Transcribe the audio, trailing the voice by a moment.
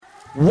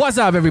What's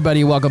up,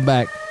 everybody? Welcome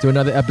back to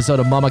another episode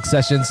of Mamak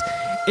Sessions.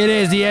 It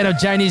is the end of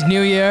Chinese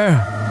New Year,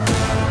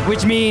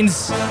 which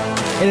means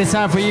it is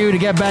time for you to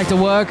get back to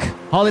work.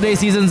 Holiday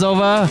season's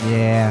over.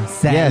 Yeah,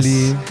 sadly.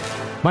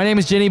 Yes. My name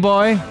is Jenny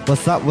Boy.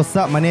 What's up? What's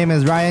up? My name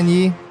is Ryan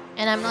Yee.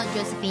 And I'm not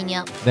Josephine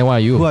Yap. Then why are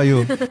you? Who are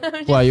you?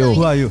 Who are you?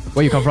 Who are you?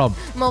 Where you come from?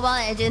 Mobile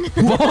Legend.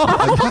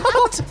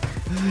 What?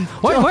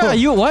 Why are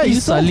you? Why are you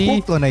He's so suddenly?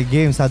 hooked on a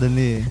game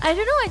suddenly. I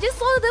don't know. I just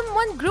saw them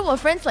one group of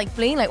friends like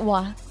playing like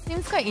wow.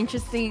 Seems quite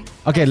interesting.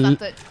 Okay, I let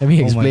started. me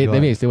Oh my explain. God.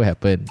 Let me explain what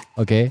happened.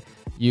 Okay,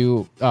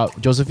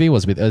 Josephine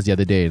was with us the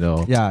other day. You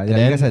know. Yeah, And you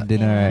then, guys had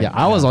dinner, right? Yeah,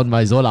 I was on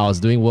my zone. I was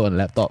doing work on the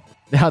laptop.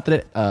 Then after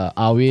that,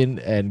 Arwin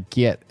and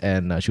Kiet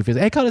and Shufi said,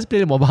 "Hey, come let's play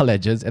the Mobile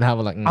Legends." And I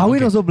was like, Are we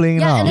okay. also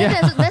playing Yeah, now? and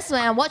then that's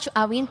when I watched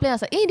Arvin play. I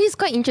was like, hey, this is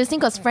quite interesting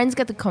because friends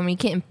get to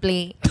communicate and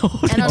play.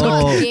 And I'm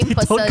not a game Don't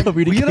person. Well,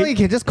 communicate. you know, you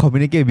can just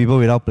communicate with people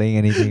without playing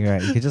anything,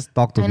 right? You can just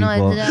talk to I know, I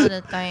do people. that all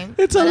the time.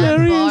 It's But I'm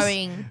hilarious.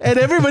 boring. And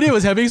everybody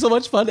was having so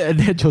much fun. And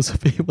then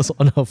Josephine was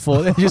on her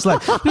phone. And she's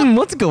like,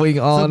 what's going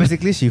So on?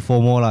 basically, she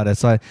FOMO lah.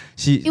 That's why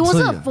she. It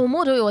wasn't so, a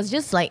FOMO though. It was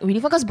just like really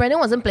fun because Brandon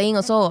wasn't playing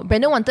also.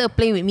 Brandon wanted to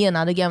play with me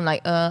another game. I'm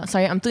like,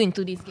 sorry, I'm too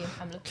into this game.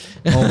 I'm looking.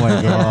 Oh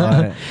my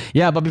god.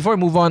 Yeah, but before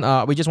we move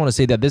on, we just want to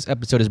say that this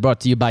episode is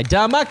brought to you by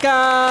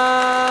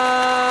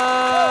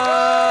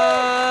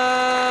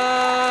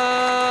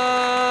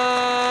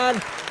Damakan.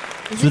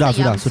 Is this Sudah,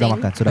 the Yam sudah Sing?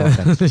 makan, sudah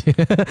makan.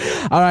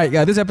 All right,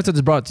 this episode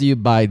is brought to you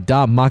by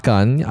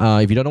Damakan.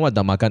 If you don't know what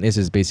Damakan is,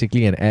 it's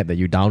basically an app that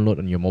you download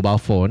on your mobile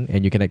phone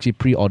and you can actually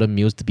pre-order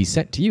meals to be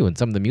sent to you. And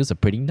some of the meals are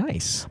pretty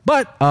nice.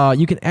 But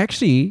you can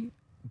actually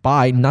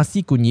buy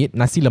nasi kunyit,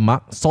 nasi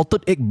lemak,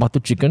 salted egg butter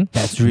chicken.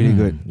 That's really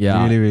good.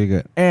 Yeah. Really, really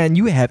good. And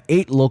you have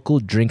 8 local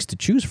drinks to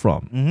choose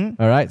from.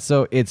 All right,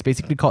 so it's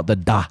basically called the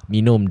Dah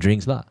Minum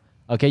drinks lah.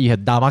 Okay, you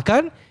have Dah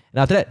Makan, and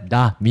after that,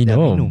 Dah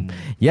Minum. Minum.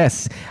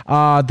 Yes,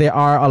 there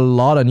are a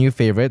lot of new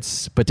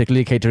favorites,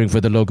 particularly catering for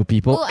the local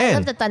people. Oh, I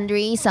love the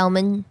tandoori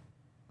salmon.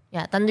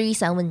 Yeah, tandoori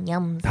salmon.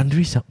 Yum.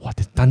 Tandoori salmon. What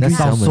is tandoori That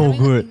sounds salmon? so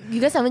good.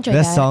 You guys haven't tried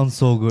That that? sounds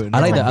so good.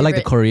 I like my the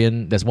favorite.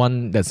 Korean. There's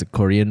one that's a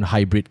Korean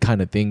hybrid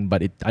kind of thing,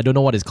 but I don't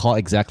know what it's called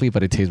exactly,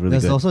 but it tastes really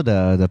There's good. also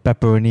the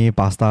pepperoni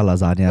pasta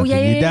lasagna. Oh, yeah,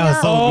 thingy. yeah, That was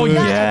yeah. so Oh, good.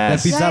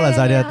 yes. The pizza Yeah, yeah,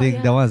 lasagna yeah, thing.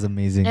 yeah. That one is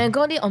amazing. And I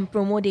got it on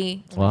promo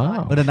day.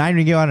 Wow. Oh, the 9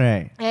 ringgit one,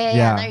 right?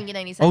 Yeah.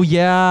 9.90. Oh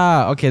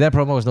yeah, okay. That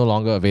promo is no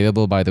longer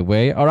available, by the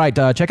way. All right,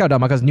 check out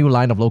Damaka's new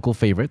line of local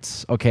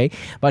favorites. Okay,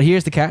 but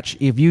here's the catch: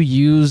 if you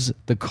use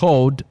the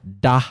code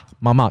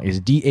DAHMAMAK, is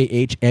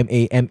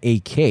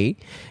DAHMAMAK,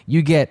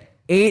 you get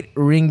 8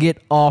 ringgit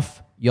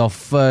off your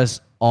first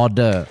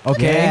order.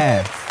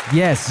 Okay.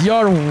 Yes,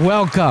 you're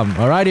welcome.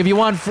 All right. If you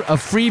want a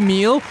free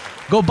meal,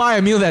 go buy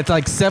a meal that's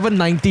like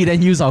 $7.90,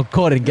 then use our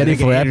code and get it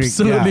You for get 8 ringgit,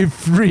 absolutely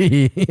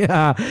free.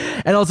 Yeah.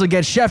 And also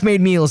get chef-made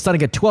meals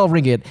starting at 12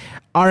 ringgit,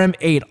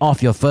 RM8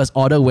 off your first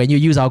order when you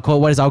use our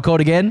code. What is our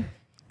code again?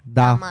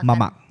 Da Mamak.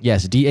 mamak.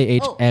 Yes,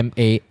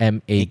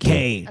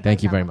 DAHMAMAK.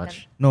 Thank you very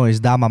much. No, it's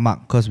da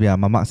mamak because we are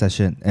mamak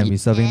session and we're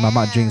serving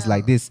mamak drinks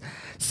like this.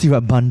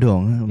 Sirap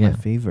bandung, my Yeah.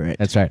 favorite.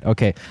 That's right.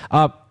 Okay.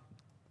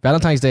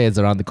 Valentine's Day is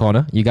around the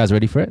corner. You guys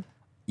ready for it?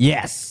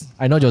 Yes.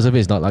 I know Joseph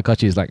is not like her.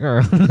 She's like,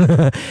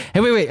 hey,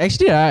 wait.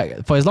 Actually,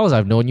 for as long as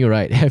I've known you,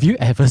 right, have you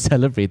ever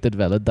celebrated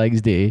Valentine's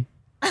Day?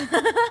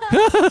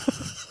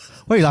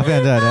 Why are you laughing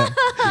at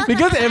that?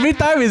 Because every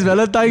time it's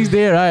Valentine's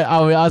Day, right,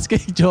 I'll be asking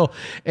Joe,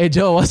 hey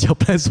Joe, what's your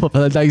plans for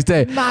Valentine's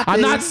Day? I'm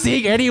not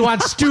seeing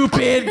anyone,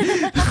 stupid.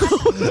 Then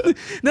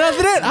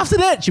after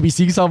that, she'll be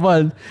seeing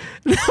someone.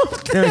 Yeah,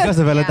 because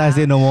of Valentine's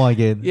Day, no more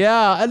again.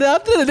 Yeah, and then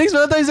after the next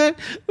Valentine's Day,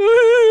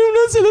 I'm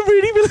not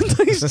celebrating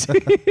Valentine's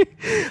Day.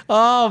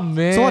 Oh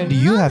man. So what do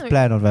you have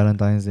planned on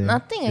Valentine's Day?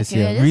 Nothing this actually.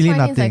 year? I just Really find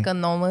nothing. it's like a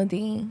normal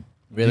day.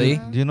 Really?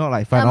 Do you not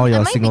like find all I your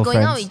might be single going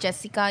out friends? with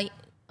Jessica.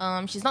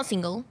 She's not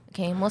single.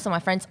 Okay, most of my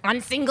friends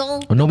aren't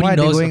single. Oh, nobody Why are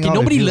they knows. going Okay, out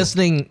nobody with you?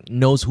 listening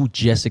knows who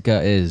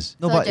Jessica is.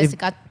 No, So but if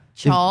Jessica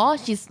Chaw,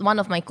 she's one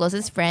of my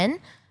closest friend.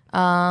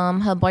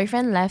 Her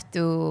boyfriend left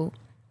to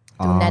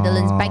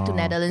Netherlands, back to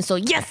Netherlands. So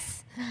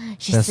yes,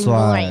 she's That's single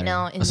why. right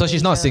now. in So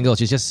she's not Malaysia. single.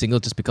 She's just single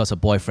just because her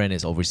boyfriend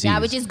is overseas. Yeah,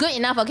 which is good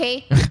enough.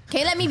 Okay,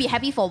 okay, let me be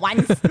happy for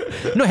once.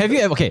 No, have you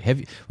ever? Okay, have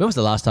you? When was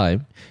the last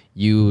time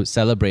you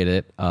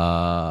celebrated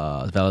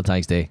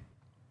Valentine's Day?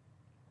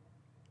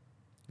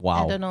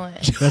 Wow. I don't know.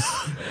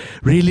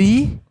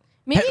 Really?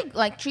 Maybe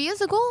like 3 years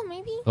ago,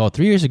 maybe. Oh,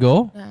 3 years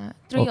ago?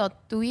 3 or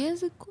 2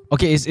 years ago.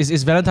 Okay,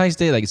 is Valentine's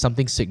Day like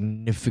something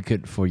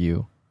significant for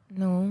you?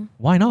 No,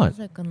 Why not? it's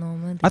like a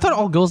normal day. I thought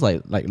all girls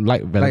like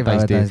Valentine's Day.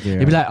 Valentine's Day,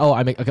 They'd be like, oh,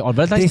 on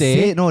Valentine's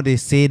Day. They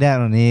say that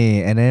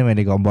only, and then when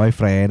they got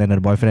boyfriend and then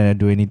the boyfriend didn't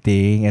do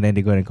anything, and then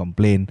they go and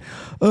complain.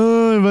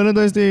 Oh,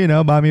 Valentine's Day,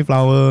 buy me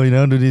flower,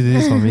 do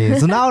this for me.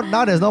 So now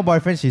there's no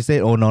boyfriend. She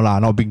said, oh no lah,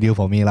 not big deal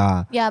for me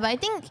lah. Yeah, but I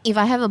think if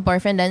I have a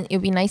boyfriend, then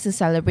it'll be nice to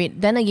celebrate.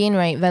 Then again,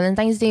 right,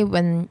 Valentine's Day,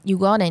 when you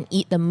go out and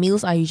eat, the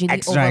meals are usually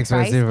Extra overpriced.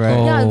 expensive,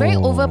 right? Yeah, very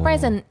Oh.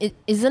 overpriced, and it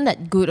isn't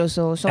that good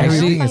also. So I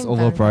Actually, don't Everything is find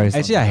overpriced.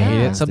 Actually, I hate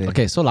it. Valentine's Day?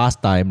 Okay, so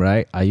last time,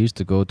 right, I used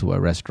to go to a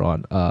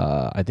restaurant.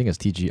 I think it's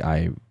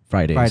TGI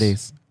Fridays.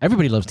 Fridays.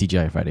 Everybody loves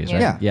TGI Fridays,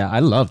 right? Yeah. Yeah, I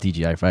love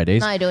TGI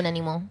Fridays. No, I don't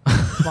anymore.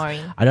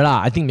 Boring. I don't know.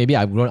 I think maybe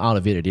I've grown out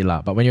of it already,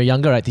 lah. But when you're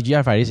younger, right,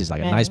 TGI Fridays is like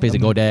a Yeah. nice place to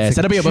go there, It's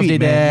like celebrate a your birthday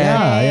treat,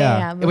 man. there.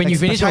 Yeah. When you Like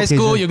finish special high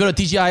school, occasion. you go to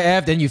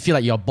TGIF, then you feel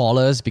like you're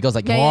ballers because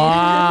like, Yeah, yeah.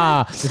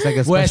 wow. It's like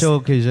a Whereas- special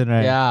occasion,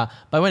 right? Yeah,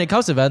 but when it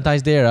comes to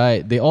Valentine's Day,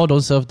 right, they all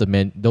don't serve the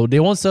they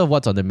won't serve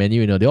what's on the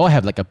menu, you know. They all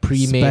have like a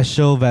pre-made.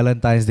 Special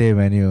Valentine's Day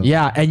menu.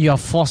 Yeah, and you are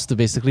forced to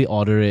basically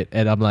order it.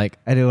 And I'm like,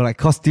 And it will like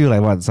cost you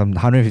like what, some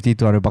 150,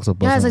 200 bucks a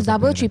person. Yeah, it's or like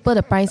double, something triple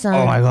the price.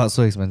 Oh my god,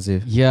 so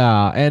expensive.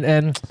 yeah,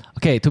 and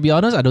okay, to be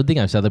honest, I don't think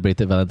I've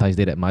celebrated Valentine's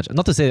Day that much.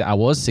 Not to say that I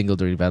was single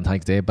during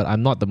Valentine's Day, but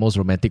I'm not the most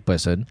romantic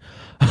person.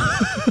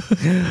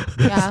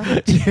 Yeah,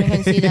 I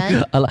can see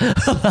that.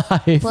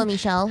 Alive. Poor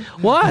Michelle.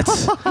 What?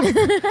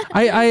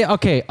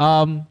 Okay.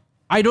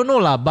 I don't know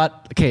lah,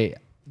 but okay.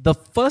 The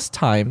first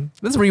time,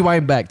 let's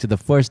rewind back to the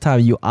first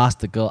time you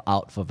asked a girl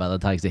out for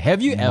Valentine's Day.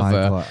 Have you My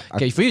ever? God.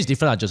 Okay, for you it's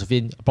different,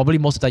 Josephine. Probably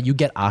most of the time you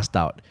get asked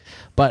out.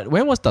 But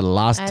when was the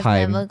last I've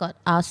time? never got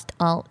asked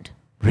out.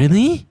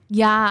 Really?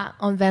 Yeah,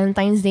 on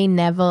Valentine's Day,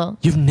 never.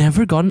 You've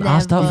never gotten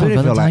asked out for Even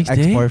if you're like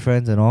Valentine's Day?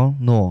 ex-boyfriends and all,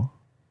 no.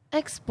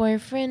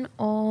 Ex-boyfriend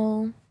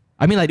or...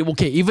 I mean, like,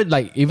 okay, even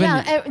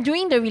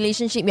during the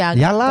relationship, yeah.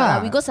 Yeah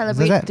lah. We go Is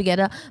celebrate that-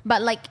 together.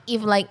 But like,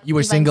 if like... You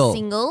were if single. I'm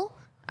single,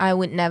 I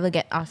would never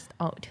get asked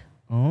out.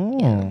 Oh.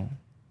 Yeah.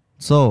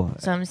 So,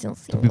 So I'm still to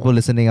single. people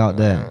listening out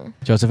there,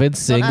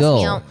 Josephine's Don't ask me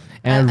single out.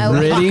 and I will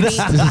really. run. she's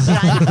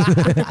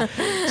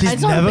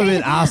just never wanna been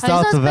be- asked I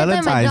just out to wanna spend time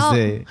with my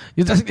Valentine's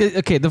dog. Day.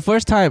 Okay, the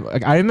first time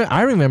like,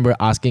 I remember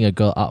asking a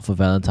girl out for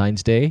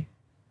Valentine's Day.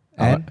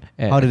 And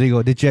Uh, how did it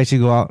go? Did you actually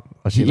go out?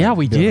 Or she, Yeah, like,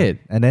 we bailed? did.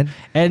 And then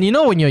And you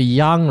know when you're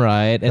young,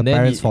 right? the And then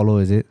parents you, follow,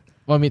 is it?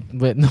 Well, I mean,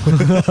 wait, no.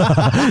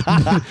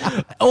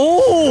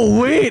 Oh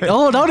wait!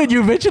 Oh, now that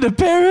you mention the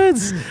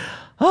parents.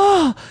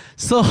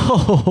 So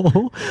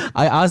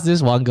I asked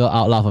this one girl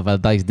out loud for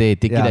Valentine's Day,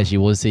 thinking Yeah. that she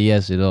won't say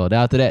yes, you know. Then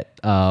after that,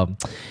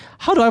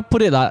 how do I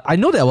put it? I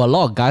know that a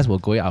lot of guys were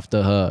going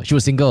after her. She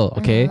was single,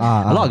 okay?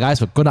 A lot of guys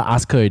were gonna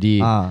ask her already.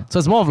 So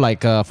it's more of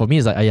like, for me,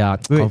 it's like, yeah,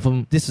 Wait,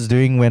 confirm this is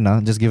during when?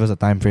 Just give us a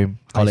time frame.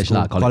 High college school?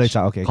 lah, College,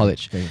 okay.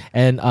 college. Okay.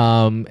 And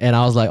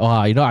I was like,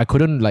 oh, you know, I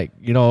couldn't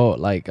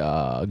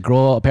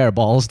grow a pair of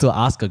balls to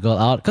ask a girl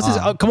out because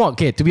come on,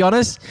 okay. To be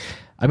honest,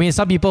 I mean,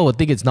 some people would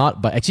think it's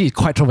not, but actually, it's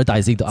quite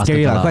traumatizing to ask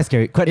Scary a girl lah, out. quite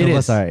scary. Quite It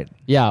nervous, is. right?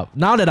 Yeah.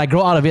 Now that I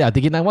grow out of it, I'm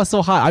thinking, like, what's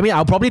so hard? I mean,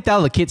 I'll probably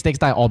tell the kids next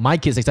time or my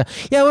kids next time,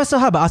 yeah, what's so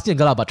hard about asking a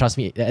girl out? But trust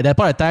me, at that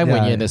point of time, when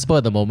Yeah. you're in the spur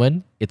of the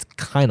moment, it's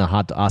kind of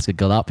hard to ask a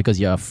girl out because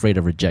you're afraid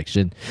of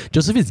rejection.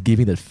 Joseph is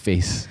giving that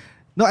face.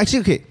 No,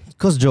 actually, okay.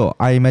 Because Joe,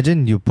 I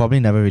imagine you probably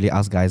never really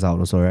ask guys out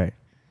also, right?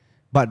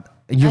 But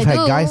you've I had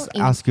do. guys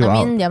ask you I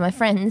out. mean, they're my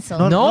friends. So.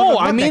 No, No,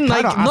 not I that mean,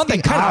 kind like, of not that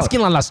asking kind of out. asking,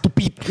 like,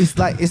 stupid.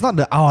 It's not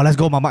the let's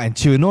go mama and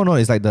chill. No,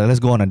 it's like the let's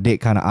go on a date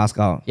kind of ask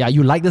out. Yeah,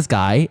 you like this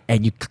guy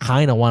and you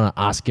kind of want to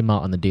ask him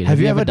out on the date. Have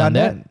you ever done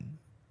that?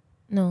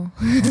 No.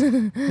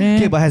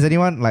 Okay, but has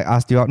anyone like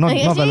asked you out? Not Like,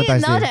 actually,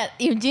 Valentine's now Day. that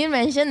Eugene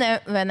mentioned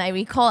that, when I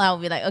recall, I'll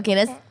be like, okay,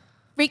 that's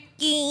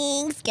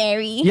freaking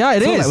scary. Yeah,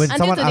 it So is. like when Until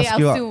someone today, asks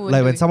you I'll out, still like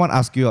do when it. someone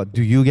asks you out,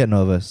 do you get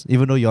nervous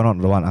even though you're not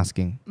the one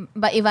asking?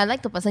 But if I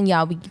like the person, yeah,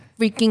 I'll be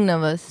freaking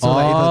nervous. So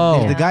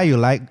like if the Yeah. guy you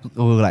like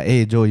will like,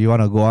 hey Joe, you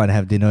want to go out and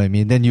have dinner with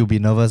me? Then you'll be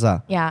nervous,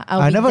 Yeah,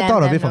 I be never damn,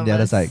 thought of damn it from the other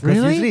nervous. side. Because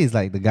Really? usually it's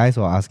like the guys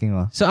who are asking.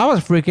 So I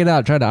was freaking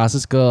out trying to ask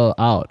this girl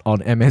out on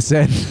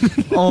MSN.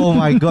 Oh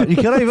my god, you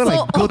cannot even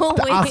like go So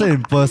to ask her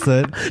in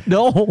person.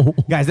 No.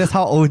 Guys, that's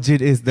how old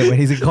Jin is. That when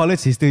he's in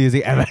college, he's still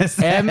using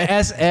MSN.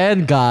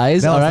 MSN,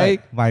 guys. That All was right.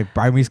 like my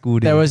primary school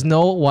days. There was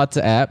no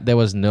WhatsApp. There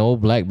was no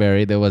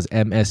BlackBerry. There was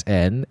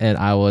MSN, and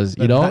I was,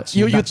 The you know,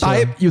 nutshell- you nutshell.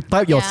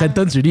 type your Yeah.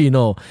 sentence already, you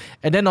know,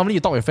 and then normally you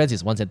talk with friends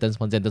is one sentence,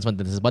 but this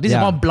is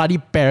Yeah. one bloody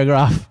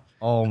paragraph.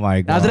 Oh my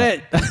god. After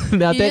that, then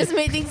You after just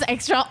made things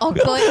extra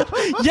awkward.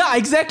 yeah,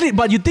 exactly.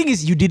 But you think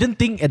is you didn't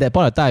think at that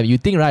point of time. You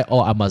think, right?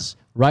 Oh, I must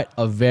write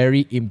a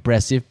very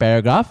impressive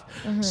paragraph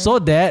so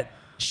that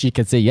she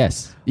can say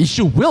yes.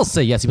 She will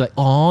say yes. You'll be like,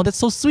 oh, that's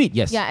so sweet.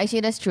 Yes. Yeah,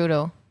 actually, that's true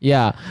though.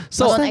 Yeah.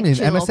 So Last time in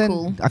actual or MSN,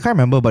 cool? I can't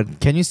remember, but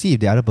can you see if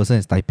the other person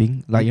is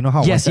typing? Like you know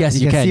how Yes, WhatsApp- yes,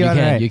 you can, see you one,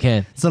 can, right? you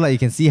can. So like you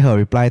can see her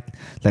reply,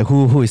 like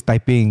who is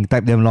typing,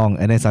 type them long,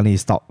 and then suddenly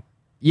stop.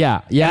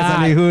 yeah, And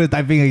suddenly yeah. who is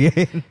typing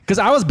again? Because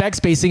I was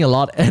backspacing a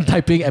lot and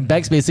typing and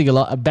backspacing a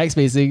lot and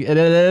backspacing. And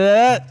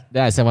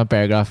then I sent one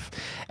paragraph,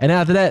 and then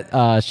after that,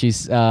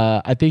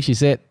 I think she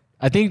said,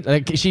 I think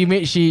like she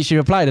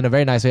replied in a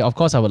very nice way. Of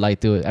course, I would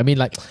like to. I mean,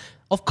 like,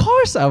 of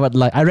course I would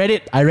like. I read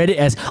it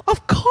as,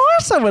 of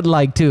course I would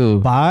like to.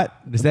 But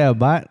is there a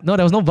but? No,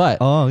 there was no but.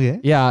 Oh, okay.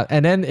 Yeah,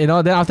 and then then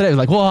after that it was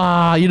like,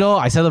 wow,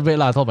 I celebrate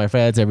lah. I told my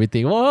friends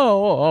everything.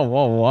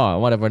 Whoa,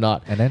 whatever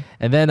not. And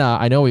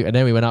then?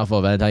 We went out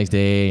for Valentine's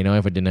Day.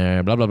 Went for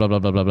dinner. Blah blah blah blah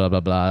blah blah blah blah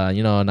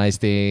blah. Nice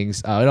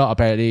things.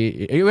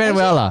 Apparently it went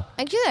well lah.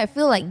 Actually, I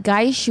feel like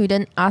guys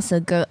shouldn't ask a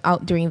girl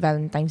out during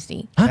Valentine's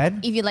Day And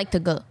if you like the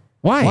girl.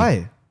 Why?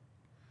 why?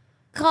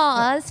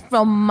 Cause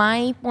from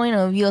my point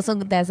of view, also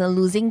there's a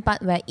losing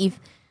part where if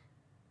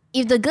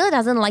if the girl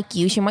doesn't like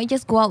you, she might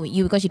just go out with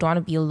you because she don't want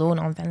to be alone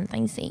on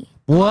Valentine's Day.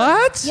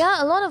 What?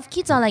 Yeah, a lot of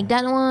kids are like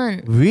that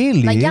one.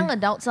 Really? Like young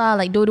adults are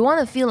like they don't want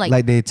to feel like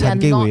they they are 参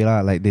给 not- 位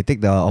lah, like they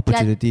take the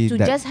opportunity to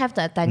that just have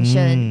the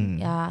attention.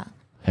 Yeah,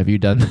 Have you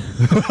done?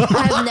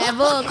 I've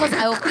never because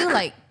I will feel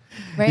like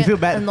very You feel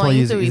bad for annoying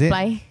you, to is it?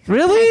 reply.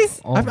 Really?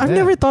 Oh, I've yeah.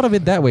 never thought of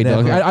it that way,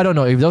 though. Never. I don't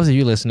know if those of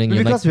you listening,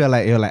 you're because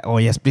like, you're like, oh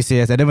yes, please say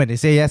yes. And then when they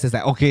say yes, it's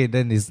like, okay,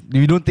 then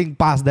you don't think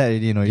past that,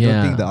 you know. You Yeah.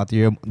 don't think the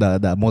ulterior,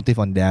 the motive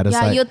on the other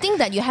Yeah, side. you think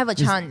that you have a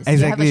chance.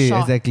 Exactly, you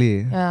have a shot. exactly.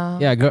 Yeah.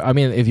 yeah, girl, I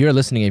mean, if you're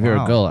listening, if you're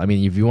a Wow. girl, I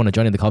mean, if you want to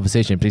join in the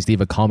conversation, please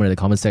leave a comment in the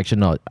comment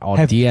section or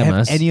Have DM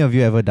us. any of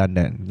you ever done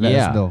that? Let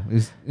Yeah. us know.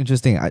 It's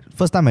interesting.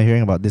 First time I'm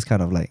hearing about this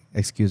kind of like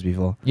excuse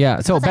before. Yeah,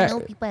 so Because I back. know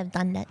people have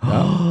done that.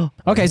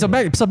 Okay, so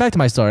back to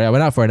my story. I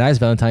went out for a nice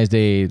Valentine's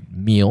Day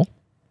meal.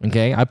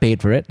 Okay, I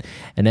paid for it,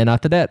 and then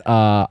after that,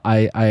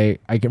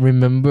 I can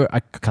remember.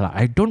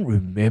 I don't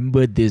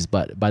remember this,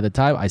 but by the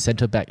time I sent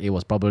her back, it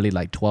was probably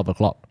like 12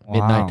 o'clock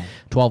midnight,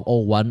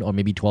 12:01 or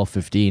maybe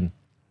 12:15.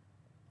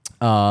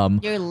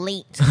 You're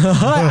late.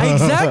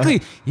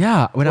 Exactly.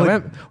 Yeah. When I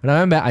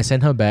went back, I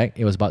sent her back.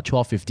 It was about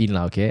 12:15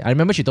 lah. Okay. I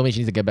remember she told me she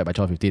needs to get back by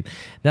 12:15.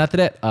 Then after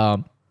that,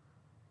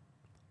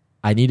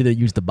 I needed to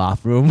use the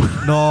bathroom.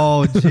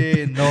 No,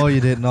 Jane, no,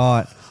 you did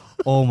not.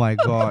 Oh my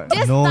god.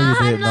 Just No, you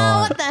tahan did lah,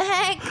 not. what the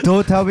heck?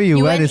 Don't tell me you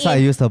You went went inside in.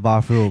 and used the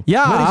bathroom.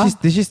 Yeah. Where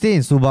did she stay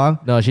in Subang?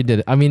 No, she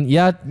did. I mean,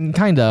 yeah,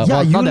 kinda.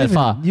 Well, you not that live in-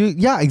 far.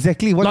 yeah,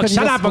 exactly. Why Look, can't you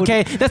shut just up, go-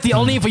 okay? That's the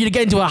only way for you to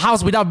get into a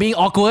house without being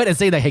awkward and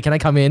say that, hey, can I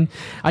come in?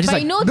 I just But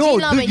like, you know, no, Jin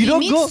lah, dude, when you he don't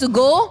needs go- to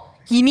go,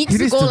 he needs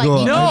to go like go.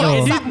 in No, the it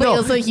is- subway no,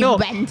 also he no.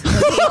 went.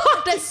 Okay?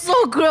 That's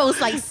so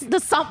gross. Like the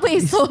subway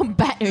is so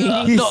bad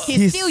already. He's- He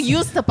he's- still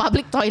used the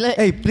public toilet.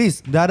 Hey,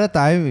 please. The other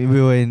time we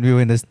were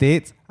in the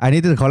States, I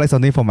needed to collect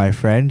something for my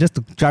friend just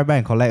to drive by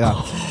and collect.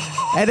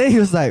 And then he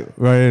was like,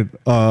 Ryan,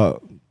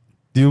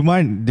 do you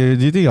mind? Do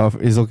you think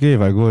it's okay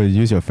if I go and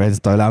use your friend's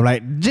toilet? I'm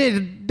like,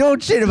 Jin,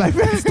 don't shit in my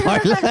friend's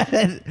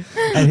toilet.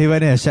 And he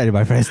went in and shit in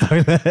my friend's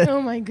toilet.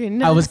 Oh my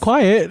goodness. I was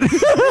quiet.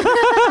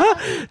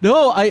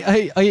 No,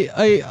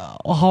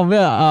 oh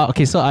man.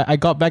 Okay, so I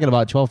got back at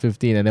about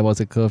 12:15 and there was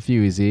a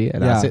curfew, you see.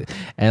 And, Yeah.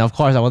 and of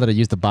course I wanted to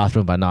use the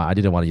bathroom, but no, I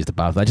didn't want to use the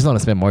bathroom. I just want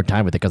to spend more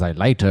time with her because I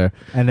liked her.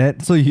 And then,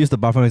 so you used the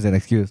bathroom as an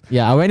excuse.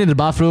 Yeah, I went in the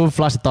bathroom,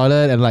 flushed the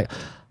toilet, and like,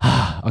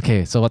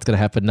 okay, so what's gonna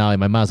happen now? In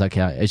my mind, I was like,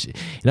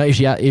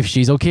 yeah, if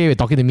she's okay with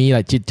talking to me,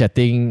 like chit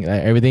chatting,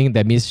 everything,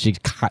 that means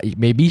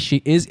maybe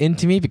she is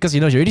into me because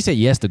she already said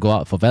yes to go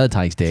out for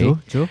Valentine's Day.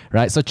 True.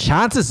 Right. So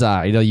chances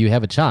are, you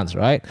have a chance,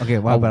 right? Okay,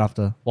 what happened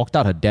after? Walked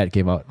out, her dad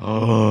came out.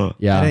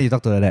 Yeah. And then you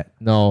talked to her dad.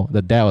 No,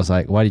 the dad was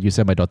like, why did you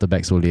send my daughter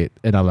back so late?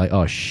 And I'm like,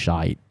 oh,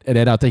 shite. And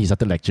then after he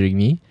started lecturing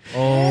me.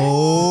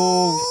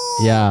 Oh.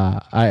 Yeah,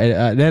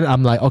 then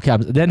I'm like, okay.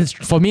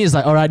 For me, it's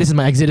like, all right, this is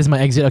my exit.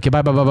 Okay,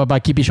 bye.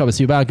 Keep it short,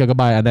 see you, bye. Okay,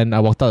 goodbye. And then I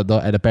walked out the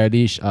door, and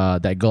apparently,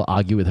 that girl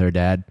argued with her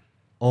dad.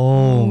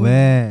 Oh,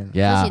 man.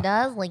 Yeah, So she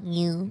does like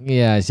you.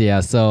 yeah.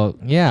 So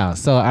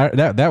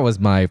that was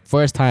my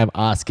first time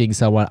asking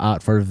someone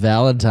out for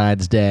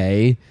Valentine's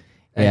Day.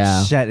 And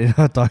Yeah, shat in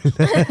her toilet.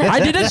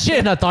 I didn't shit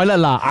in the toilet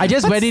lah. I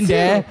just went in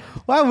there.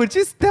 Why would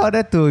you tell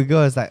that to a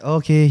girl? It's like,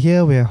 okay,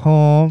 here we're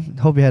home.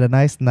 Hope you had a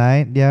nice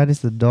night. Yeah, this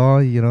is the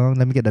door,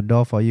 let me get the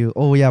door for you.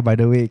 Oh yeah, by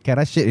the way, can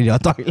I shit in your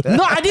toilet?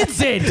 No, I didn't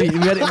say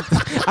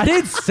it. I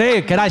didn't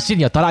say, can I shit in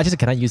your toilet? I just said,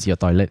 can I use your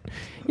toilet?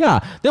 Yeah.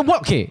 Then what?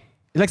 Okay.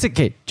 Let's say,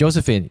 okay,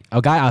 Josephine,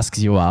 a guy asks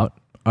you out.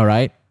 All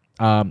right.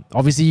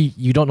 Obviously,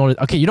 you don't know.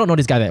 Okay, you don't know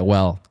this guy that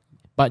well,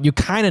 but you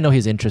kind of know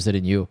he's interested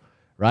in you,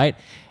 right?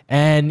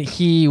 And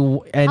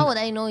How would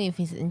I know if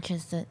he's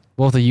interested?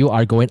 both of you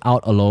are going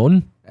out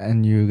alone.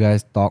 And you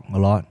guys talk a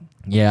lot.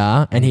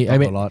 Yeah, and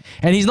Talk a lot.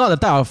 and he's not the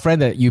type of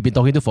friend that you've been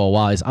talking to for a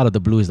while. It's out of the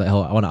blue. It's like,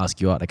 oh, I want to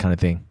ask you out, that kind of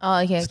thing. Oh,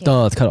 okay.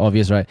 Duh, it's kind of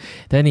obvious, right?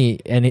 Then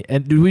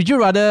and would you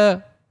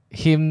rather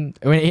him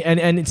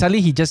and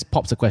suddenly he just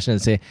pops a question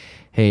and say,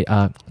 hey,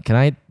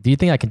 do you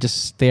think I can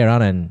just stay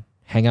around and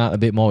hang out a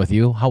bit more with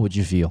you? How would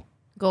you feel?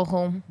 Go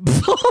home.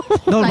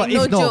 No, Like,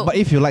 no joke. but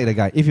if you like the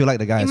guy, In as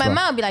my well. mind,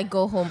 I'll be like,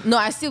 go home. No,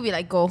 I still be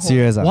like, go home.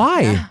 Serious?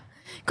 Why?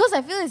 Because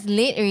I feel it's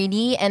late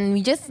already and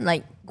we just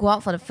like go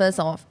out for the first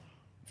of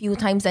few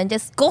times and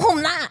just go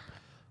home lah.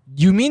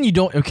 You mean you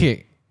don't?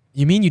 Okay,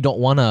 you mean you don't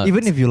wanna?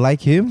 Even if you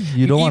like him,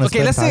 you don't want to Okay,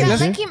 spend let's say- time Yeah,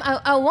 with like him.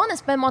 him, I want to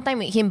spend more time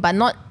with him, but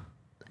not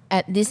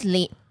at this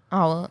late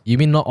hour. You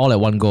mean not all at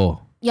one go?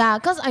 Yeah,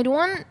 because I don't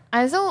want,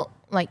 I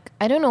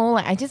don't know,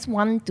 like I just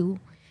want to.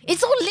 It's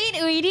so late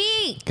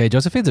already. Okay,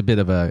 Josephine's a bit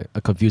of a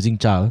confusing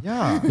child.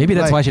 Yeah. Maybe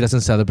that's Like- why she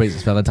doesn't celebrate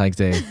Valentine's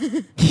Day.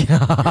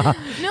 Yeah.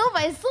 No,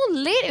 but it's so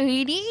late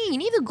already. You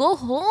need to go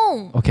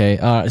home. Okay.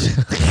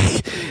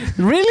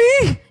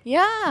 Really?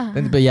 Yeah.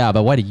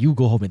 But why did you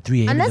go home at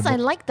 3 a.m.? Unless I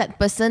like that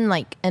person,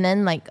 like, and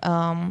then like,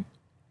 I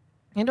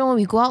don't know,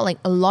 we go out like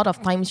a lot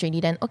of times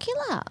already, then okay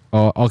lah.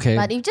 Oh, okay.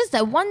 But if just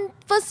that one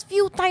first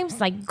few times,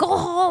 like, go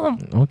home.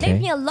 Okay.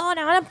 Leave me alone.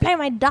 I want to play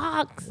my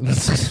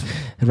dogs.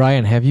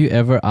 Ryan, have you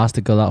ever asked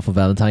a girl out for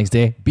Valentine's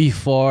Day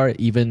before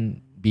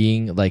even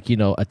being like,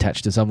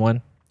 attached to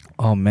someone?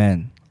 Oh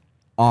man,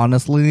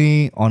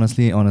 honestly,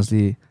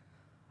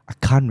 I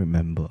can't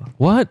remember.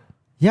 What?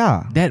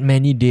 Yeah. That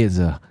many days?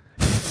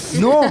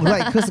 No,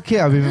 like, because okay,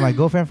 I've been with my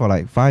girlfriend for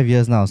like 5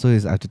 years now, so I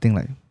have to think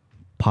like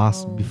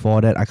past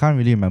before that. I can't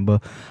really remember.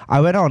 I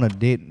went out on a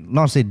date,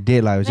 not say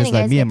date, like, it was When just you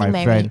like guys me and my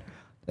getting friend.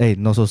 Hey,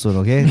 not so soon,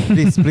 okay?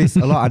 Please, please.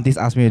 A lot of aunties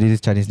ask me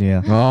this Chinese New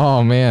Year.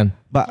 Oh man.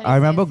 But Chinese I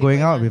remember New Year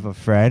going out figure, with a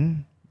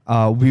friend.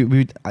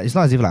 We it's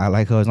not as if like I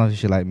like her, it's not as if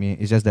she like me.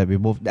 It's just that we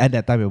both at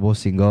that time we were both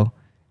single,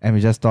 and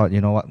we just thought, you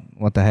know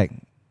what the heck,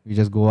 we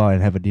just go out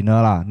and have a dinner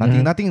lah.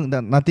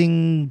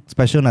 Nothing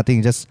special,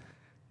 nothing. Just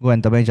go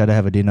and entertain each other,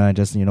 have a dinner, and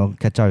just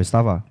catch up with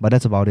stuff lah. But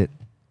that's about it.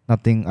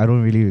 Nothing. I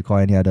don't really recall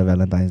any other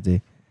Valentine's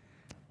Day.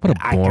 What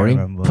a I can't boring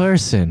remember.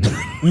 person.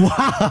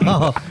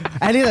 Wow.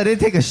 At least I didn't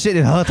take a shit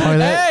in her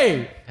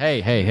toilet.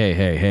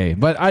 Hey.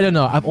 But I don't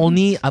know. I've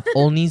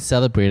only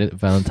celebrated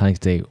Valentine's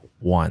Day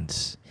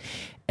once.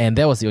 And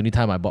that was the only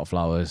time I bought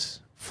flowers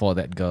for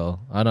that girl.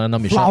 I don't know,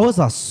 Michelle. Flowers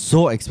are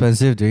so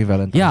expensive during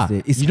Valentine's Yeah.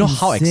 Day. It's you know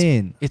how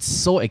insane. it's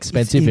so It's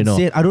expensive, you know.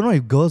 insane. I don't know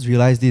if girls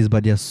realize this,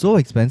 but they're so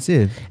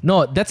expensive.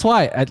 No, that's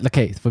why.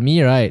 Okay, for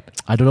me, right?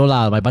 I don't know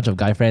lah. My bunch of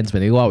guy friends,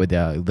 when they go out with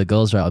the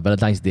girls, right, on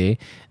Valentine's Day,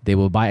 they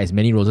will buy as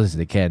many roses as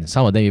they can.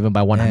 Some of them even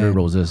buy 100 Man.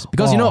 roses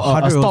because Oh, a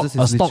 100 stock, roses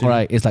is stock, literally-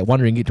 right? It's like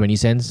 1 ringgit 20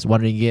 cents,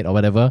 1 ringgit or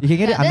whatever. You can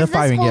get it under That's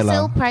 5 ringgit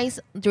wholesale lah. price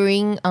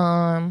during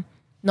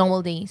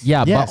normal days.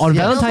 Yeah, Yes, but on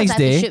yes. Valentine's Have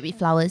to Day, shoot with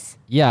flowers.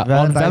 yeah, on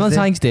Valentine's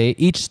Valentine's Day,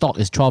 each stock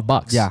is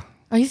 $12. Yeah.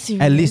 Are you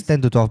serious? At least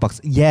 10 to 12 bucks.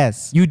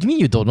 Yes. You mean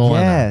you don't know?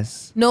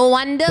 Yes. No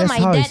wonder That's my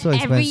how dad it's so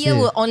every year expensive.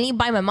 will only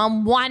buy my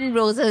mom 1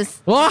 roses.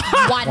 What?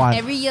 One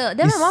every year.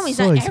 Then It's my mom is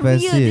so like, every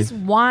year expensive. this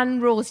 1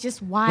 rose,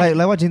 just why?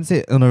 Like what Jin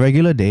said, on a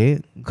regular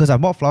day, because I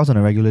bought flowers on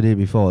a regular day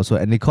before, so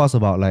and it costs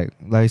about like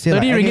I said,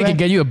 30 like, ringgit anywhere- can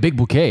get you a big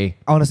bouquet.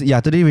 honestly, yeah,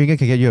 30 ringgit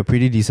can get you a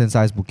pretty decent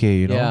sized bouquet,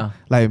 you know? Yeah.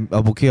 Like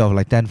a bouquet of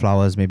like 10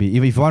 flowers maybe.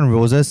 If you want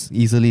roses,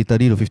 easily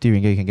 30 to 50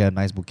 ringgit, you can get a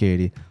nice bouquet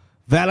already.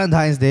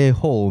 Valentine's Day,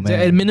 So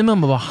man. a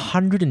minimum of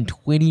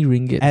 120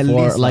 ringgit At for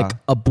least, like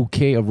a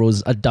bouquet of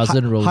roses, a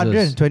dozen roses.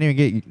 120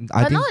 ringgit,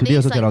 I but think today nowadays,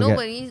 also like cannot get.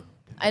 nobody,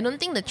 I don't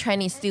think the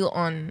trend is still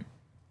on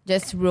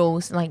just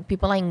rose. Like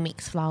people like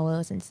mixed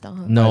flowers and stuff.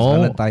 It's No.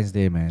 Valentine's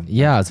Day, man.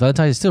 Yeah, it's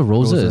Valentine's. It's still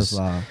roses.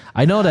 lah.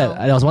 I know that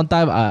there was one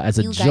time as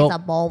a You joke. guys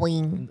are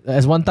boring.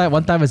 As one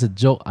time as a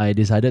joke, I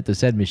decided to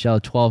send Michelle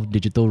 12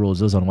 digital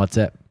roses on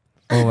WhatsApp.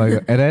 Oh my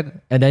god.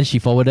 And then she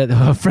forwarded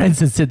her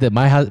friends and said that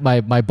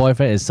my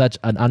boyfriend is such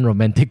an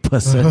unromantic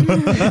person.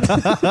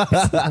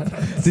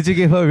 Did you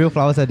give her real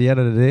flowers at the end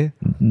of the day?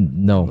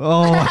 No.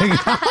 Oh my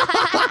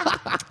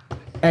god.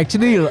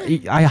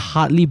 Actually, I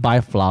hardly buy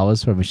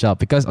flowers for Michelle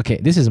because, okay,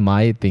 this is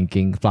my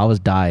thinking. Flowers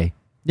die.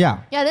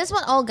 Yeah. Yeah, that's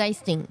what all guys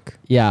think.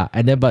 Yeah,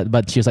 and then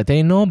but she was like,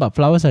 no, but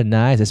flowers are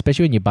nice,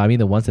 especially when you buy me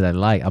the ones that I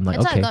like. I'm like,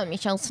 That's why okay. I got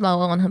Michelle's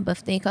flower on her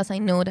birthday because I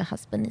know the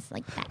husband is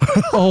like that.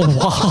 Oh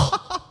wow.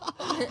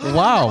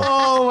 Wow.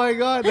 Oh my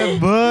god, the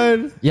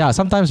burn. Yeah,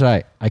 sometimes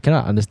right, I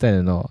cannot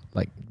understand,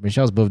 like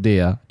Michelle's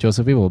birthday,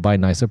 Josephine will buy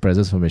nicer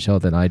presents for Michelle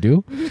than I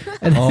do.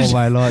 And Oh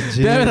my lord,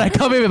 then when Jin. I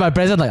come in with my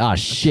present, like,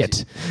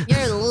 shit. You're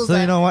a loser. So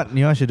you know what?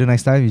 You know what I should do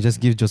next time? You just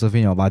give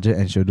Josephine your budget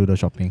and she'll do the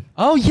shopping.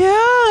 Oh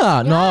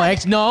yeah. No,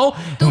 no.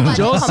 Two budgets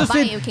Josephine.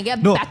 combined, you can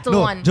get No, battle no,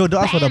 one. Joe,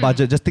 don't ask for the Bam.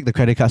 budget. Just take the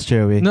credit card straight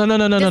away. No. For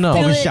do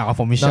it. Michelle,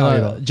 for Michelle. No,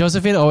 you no. know.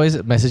 Josephine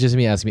always messages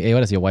me, asks me, hey, what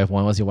does your wife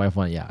want? What's your wife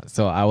want? Yeah.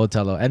 So I will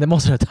tell her. And then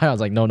most of the time I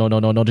was like, no.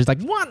 She's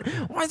like, what?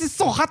 Why is it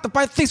so hard to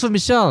buy things for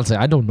Michelle? I was like,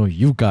 I don't know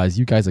you guys.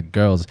 You guys are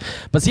girls.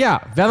 But yeah,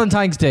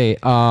 Valentine's Day.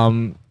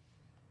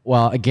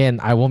 Well, again,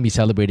 I won't be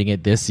celebrating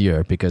it this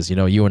year because,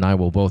 you and I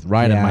will both,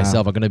 Ryan and Yeah.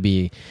 myself are going to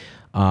be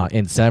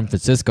in San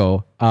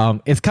Francisco.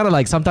 It's kind of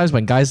like sometimes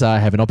when guys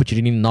have an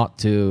opportunity not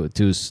to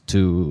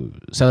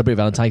celebrate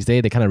Valentine's Day,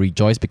 they kind of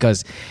rejoice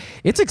because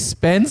it's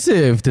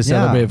expensive to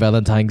celebrate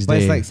Valentine's But Day.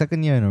 it's like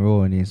second year in a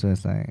row, only, so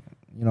it's like,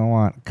 you know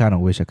what? Kind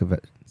of wish I could.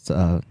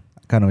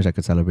 Kind of wish I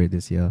could celebrate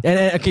this year.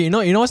 And okay, you know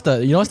what's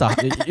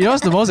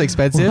the most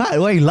expensive? Why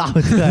are you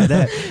laughing like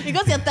that?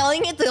 Because you're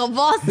telling it to your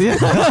boss.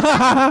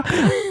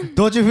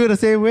 Don't you feel the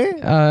same way?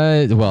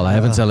 Well, I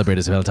haven't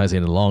celebrated Valentine's Day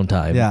in a long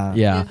time. Yeah.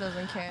 He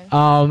doesn't care.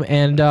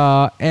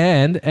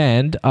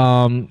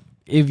 And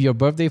if your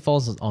birthday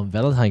falls on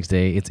Valentine's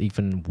Day, it's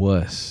even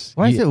worse.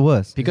 Why is it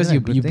worse? Because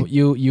Isn't that a good thing?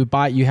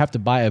 you have to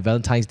buy a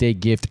Valentine's Day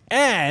gift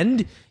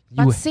and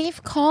But you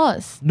save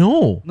cost.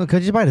 no No,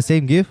 can you buy the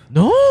same gift?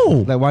 no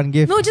Like one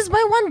gift? No, just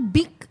buy one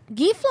big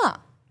gift lah.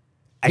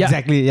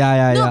 Exactly.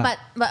 Yeah. No,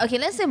 but okay,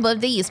 let's say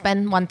birthday you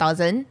spend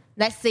 1,000.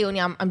 Let's say only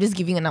I'm just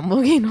giving a number,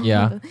 okay? No?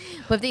 Yeah.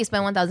 Birthday you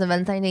spend 1,000,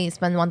 Valentine's Day you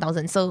spend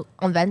 1,000. So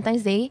on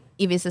Valentine's Day,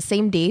 if it's the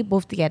same day,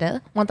 both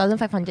together,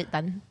 1,500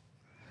 done.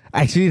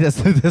 Actually,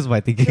 that's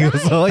my thinking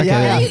also. And Yeah.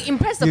 then you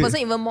impress the You-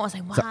 person even more. It's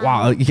like, wow. So,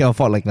 wow, you can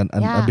afford like a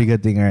Yeah. bigger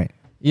thing, right?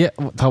 yeah.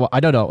 I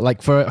don't know.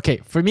 Like for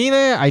me,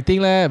 I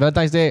think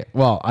Valentine's Day.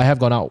 Well, I have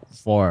gone out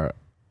for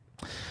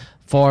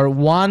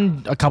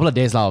a couple of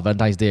days now,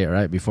 Valentine's Day,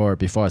 right? Before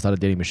I started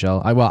dating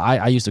Michelle.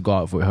 I used to go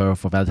out with her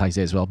for Valentine's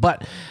Day as well.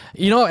 But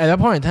at that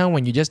point in time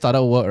when you just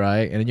started work,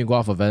 right? And then you go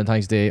out for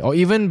Valentine's Day, or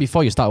even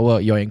before you start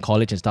work, you're in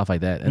college and stuff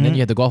like that. And then you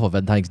have to go out for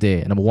Valentine's Day.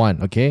 And number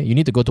one, okay, you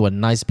need to go to a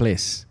nice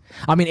place.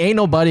 I mean, ain't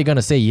nobody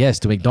gonna say yes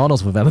to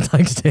McDonald's for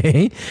Valentine's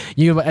Day.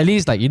 You at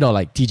least like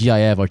like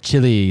TGIF or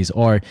Chili's,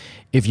 or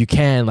if you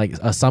can like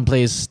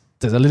someplace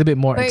that's a little bit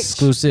more Birch,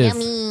 exclusive.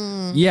 yummy.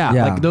 Yeah,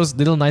 Yeah. like those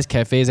little nice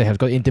cafes that have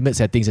got intimate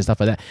settings and stuff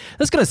like that.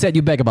 That's gonna set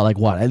you back about like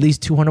what, at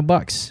least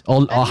 $200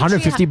 or I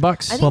think $150. I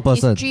think Per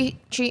person. It's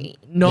three.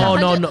 No, yeah,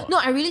 no, 100 no. No,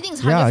 I really think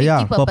it's Yeah, 150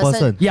 yeah, per per person.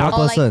 person. Yeah. or Per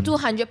person. like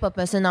 200 per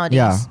person nowadays.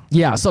 Yeah.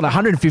 Yeah, so like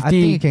 150. I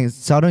think you can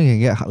seldom you can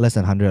get less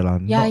than 100 lah.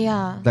 Yeah, Not-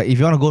 yeah. Like if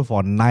you want to go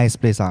for a nice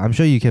place, I'm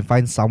sure you can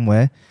find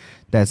somewhere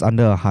that's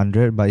under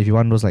 100. But if you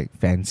want those like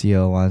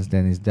fancier ones,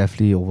 then it's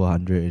definitely over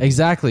 100.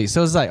 Exactly.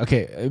 So it's like,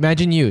 okay,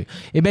 imagine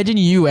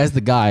you as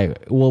the guy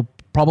will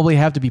probably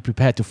have to be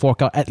prepared to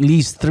fork out at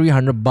least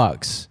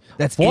 $300.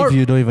 That's for, if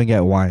you don't even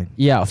get wine.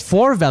 yeah,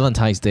 for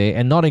Valentine's Day,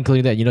 and not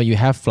including that, you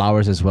have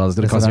flowers as well. It's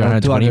gonna That's cost you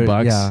another $120.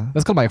 200, yeah.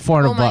 That's gonna be like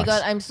 $400. Oh my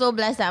god, I'm so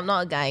blessed that I'm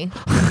not a guy.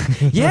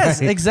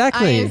 Yes, I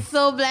exactly. am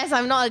so blessed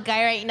I'm not a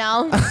guy right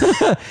now.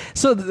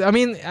 So I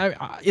mean,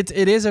 it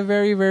is a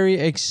very, very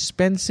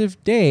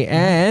expensive day,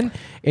 and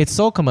it's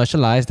so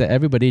commercialized that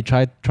everybody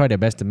try their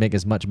best to make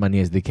as much money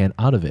as they can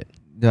out of it.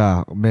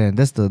 Yeah, man,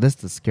 that's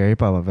the scary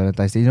part about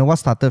Valentine's Day. You know what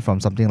started from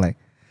something like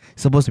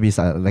supposed to be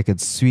like a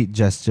sweet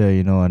gesture,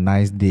 a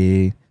nice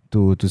day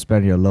to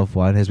spend with your loved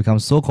one, has become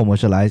so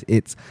commercialized.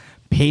 It's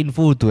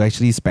painful to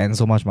actually spend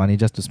so much money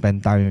just to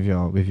spend time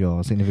with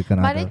your significant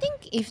other. But I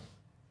think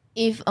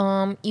if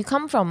you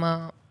come from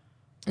a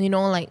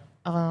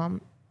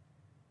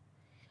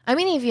I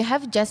mean, if you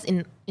have just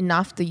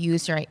enough to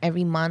use, right,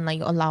 every month, like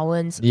your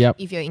allowance, Yep.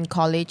 if you're in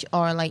college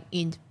or like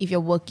if you're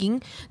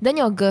working, then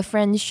your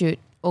girlfriend should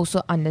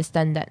also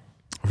understand that.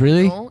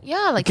 Really?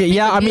 Yeah, like Okay, split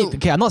yeah, the I mean, bill.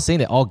 okay, I'm not saying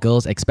that all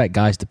girls expect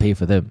guys to pay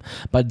for them,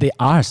 but there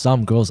are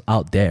some girls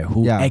out there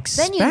who Yeah.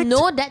 expect. Then you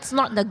know that's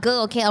not the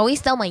girl, okay? I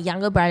always tell my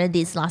younger brother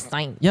this last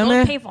time. Yeah, Don't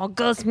man. pay for a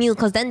girl's meal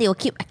because then they will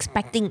keep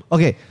expecting.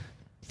 Okay,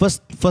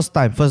 first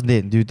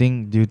date. Do you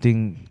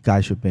think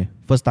guys should pay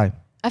first time?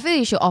 I feel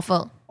you should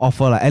offer.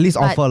 Offer lah, at least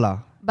But- offer lah.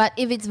 But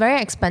if it's very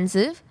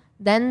expensive,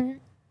 then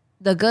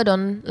the girl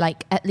don't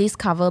like at least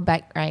cover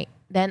back, right?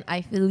 Then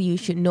I feel you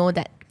should know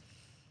that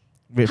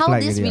Red how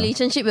flag this already,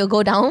 relationship will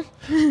go down.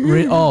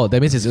 Oh, that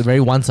means it's very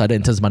one-sided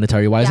in terms of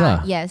monetary wise, Yeah,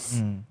 lah.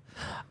 yes.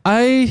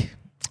 I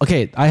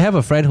have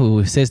a friend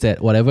who says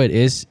that whatever it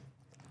is,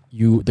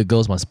 the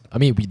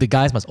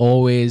guys must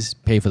always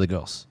pay for the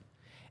girls.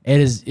 It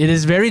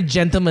is very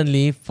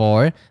gentlemanly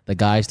for the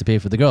guys to pay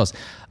for the girls.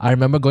 I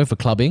remember going for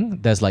clubbing.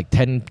 There's like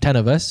 10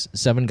 of us,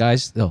 7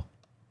 guys. No.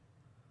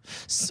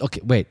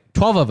 Okay, wait.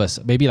 12 of us,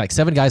 maybe like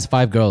 7 guys,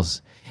 5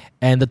 girls.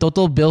 And the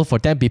total bill for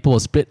 10 people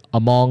was split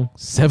among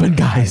 7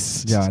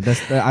 guys. Yeah,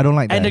 I don't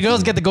like that. And the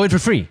girls get to go in for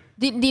free.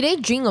 Did they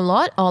drink a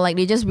lot or like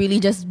they just really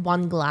just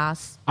one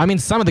glass? I mean,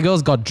 some of the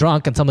girls got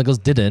drunk and some of the girls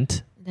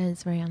didn't. Then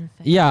it's very unfair.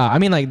 Yeah, I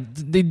mean, like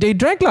they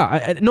drank lah.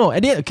 No,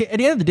 at the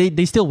end of the day,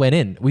 they still went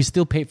in. We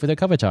still paid for their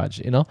cover charge.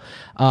 Even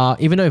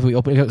though if we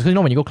open, because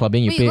when you go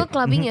clubbing, you Wait, pay you go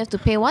clubbing, you have to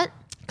pay what?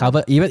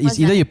 cover. It's What's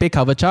either that? you pay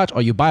cover charge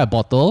or you buy a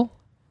bottle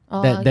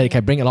Oh, that okay.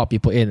 can bring a lot of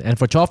people in. And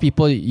for 12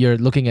 people, you're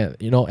looking at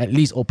at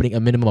least opening a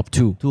minimum of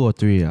 2 2 or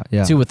 3,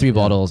 yeah. 2 or 3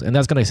 bottles, and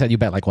that's gonna set you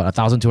back like what,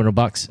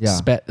 $1,200. Yeah.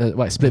 Split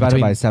Divided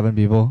between by 7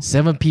 people,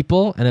 7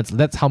 people, and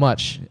that's how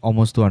much.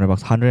 almost $200.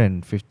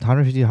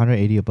 150,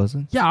 180 a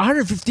person. Yeah,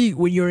 150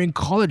 when you're in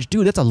college,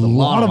 dude. That's a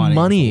lot of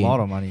money. It's a lot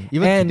of money.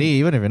 Even And- today,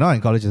 even if you're not in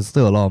college, it's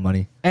still a lot of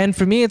money. And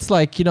for me, it's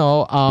like, is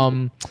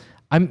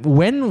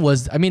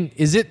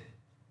it,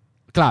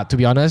 Klar, to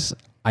be honest,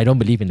 I don't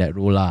believe in that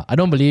rule. I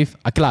don't believe,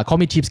 Klar, call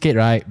me cheapskate,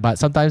 right? But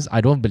sometimes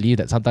I don't believe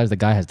that sometimes the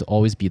guy has to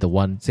always be the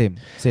one Same.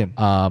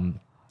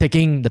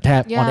 taking the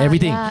tab on Yeah,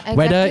 everything. yeah,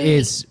 Whether exactly.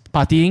 it's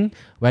partying,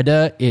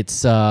 whether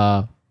it's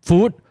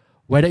food,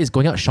 whether it's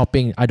going out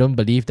shopping, I don't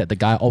believe that the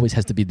guy always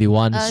has to be the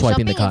one swiping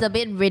Shopping the is card. a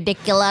bit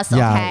ridiculous,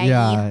 Yeah, okay?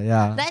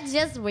 yeah. That's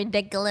just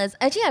ridiculous.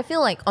 Actually, I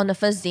feel like on the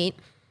first date,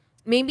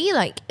 maybe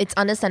like it's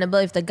understandable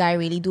if the guy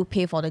really do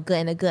pay for the girl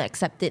and the girl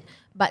accept it.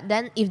 But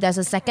then if there's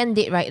a second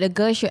date, right, the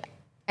girl should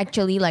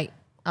actually like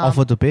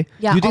Offer to pay?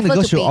 yeah, Do you think the offer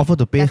girl to should pay. offer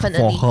to pay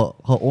Definitely. for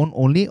her own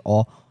only,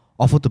 or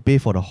offer to pay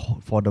for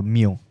the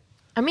meal?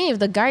 I mean, if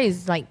the guy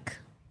is like,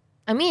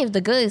 if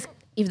the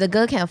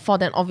girl can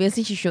afford, then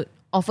obviously she should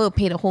offer to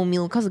pay the whole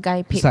meal because the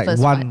guy paid It's like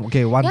first. one what?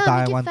 Yeah, time,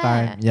 make it one fair.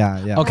 time.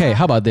 Yeah. Okay,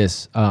 how about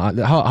this? How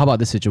about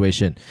this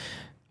situation?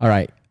 All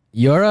right,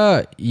 you're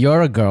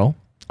a girl.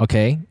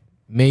 Okay,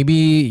 maybe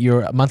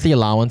your monthly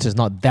allowance is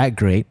not that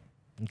great.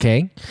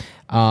 Okay,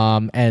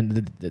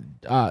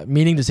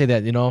 meaning to say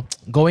that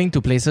going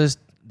to places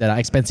that are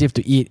expensive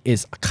to eat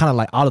is kind of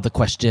like out of the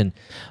question.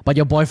 But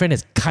your boyfriend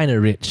is kind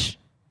of rich,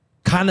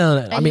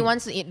 And he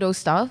wants to eat those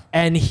stuff.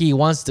 and he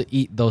wants to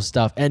eat those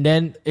stuff. And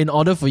then in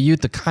order for you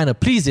to kind of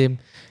please him,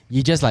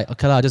 you just like,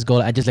 okay, I'll just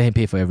go and just let him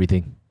pay for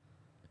everything.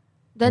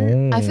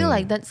 Then I feel Oh.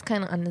 like that's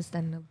kind of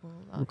understandable.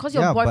 Because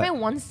your Yeah, but- boyfriend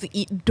wants to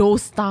eat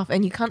those stuff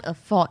and you can't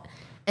afford.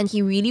 And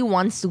he really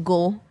wants to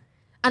go.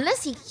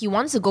 Unless he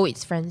wants to go with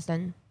his friends,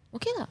 then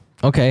okay lah.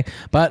 Okay,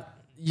 but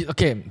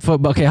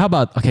How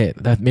about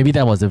maybe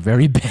that was a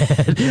very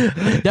bad.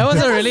 That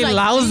was a really like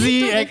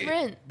lousy. really too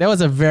different. That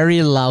was a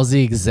very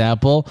lousy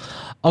example.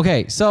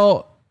 Okay,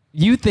 so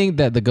you think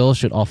that the girl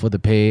should offer the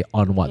pay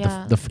on what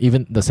Yeah.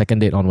 even the second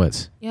date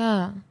onwards?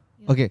 Yeah.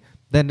 Okay,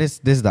 then this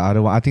is the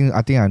other one. I think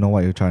I know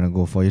what you're trying to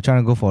go for. You're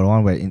trying to go for the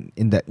one where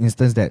in that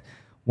instance that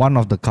one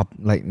of the couple,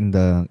 like in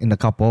the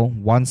couple,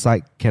 one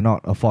side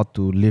cannot afford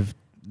to live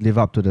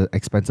up to the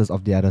expenses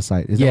of the other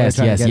side. Is that what you're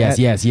trying to get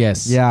at?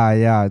 Yes.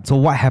 Yeah. So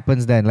what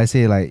happens then? Let's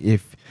say like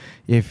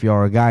if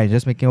you're a guy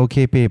just making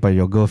okay pay, but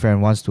your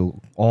girlfriend wants to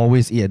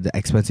always eat at the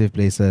expensive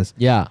places,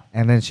 Yeah.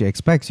 and then she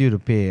expects you to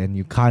pay, and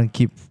you can't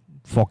keep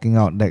forking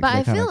out that. But that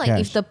I kind feel of like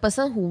cash. if the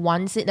person who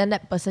wants it, then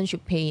that person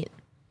should pay it.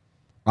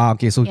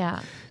 okay, so Yeah.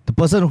 the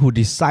person who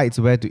decides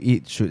where to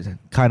eat should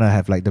kind of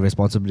have like the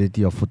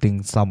responsibility of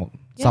footing some of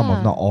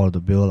Yeah. not all of the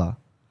bill lah.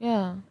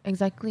 Yeah,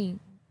 exactly.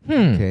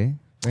 Okay,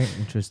 very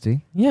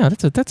interesting. Yeah,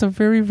 that's a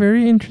very,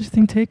 very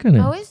interesting take on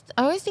I it.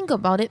 always think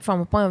about it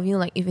from a point of view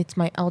like if it's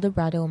my elder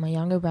brother or my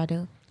younger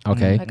brother.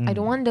 Okay. Like I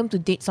don't want them to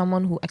date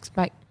someone who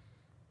expect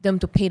them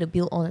to pay the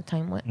bill all the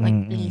time. What? Like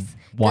please,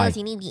 Why? girls,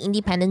 you need to be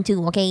independent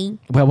too. Okay.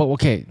 Well,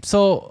 okay.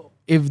 So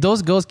if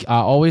those girls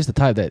are always the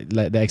type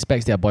that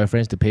expects their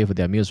boyfriends to pay for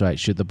their meals, right?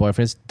 Should the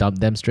boyfriends dump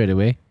them straight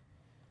away?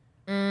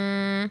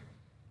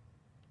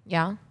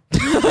 Yeah.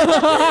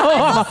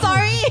 I'm so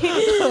sorry.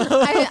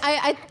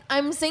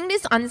 I'm saying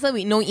this answer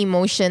with no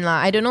emotion lah.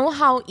 I don't know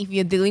how if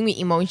you're dealing with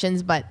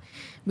emotions, but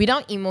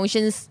without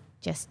emotions,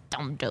 just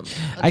dump them.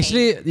 Okay?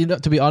 Actually,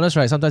 to be honest,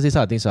 right? Sometimes these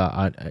sort of things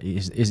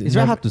It's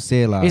very hard to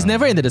say lah. It's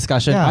never in the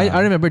discussion. Yeah. I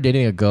remember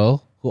dating a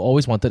girl who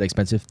always wanted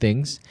expensive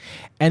things,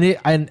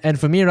 and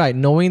for me, right,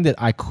 knowing that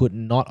I could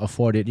not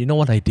afford it, you know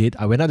what I did?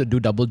 I went out to do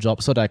double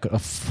jobs so that I could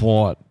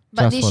afford.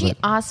 But just did for she that.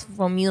 ask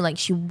from you like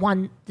she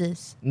want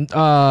this?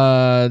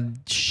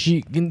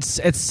 She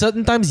at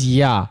certain times,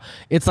 yeah.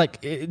 It's like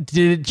she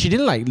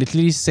didn't like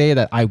literally say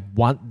that I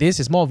want this.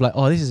 It's more of like,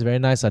 oh, this is very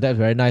nice. That's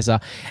very nice. And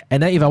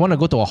then if I want to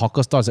go to a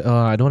hawker store, it's like,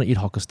 I don't want to eat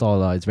hawker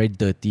store. It's very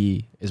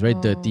dirty. It's very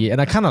dirty.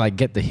 And I kind of like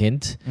get the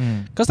hint.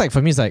 Because like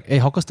for me, it's like, hey,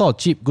 hawker store,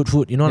 cheap, good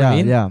food. You know what I Yeah,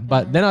 mean? yeah.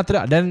 But then after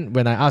that, then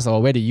when I ask,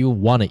 where do you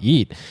want to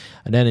eat?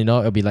 And then,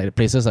 it'll be like the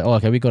places like, oh,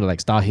 can we go to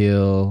like Star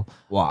Hill?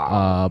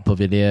 Wow.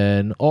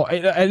 Pavilion, or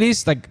at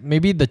least like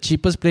maybe the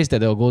cheapest place that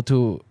they'll go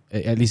to,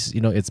 at least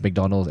it's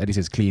McDonald's, at least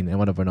it's clean and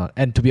whatever not.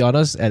 And to be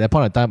honest, at that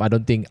point in time, I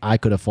don't think I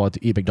could afford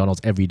to eat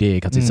McDonald's every day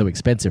because it's so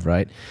expensive,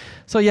 right?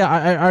 So yeah,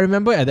 I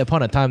remember at that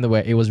point in time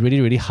where it was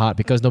really, really hard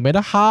because no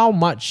matter how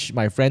much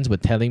my friends were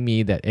telling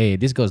me that, hey,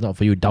 this girl's not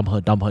for you, dump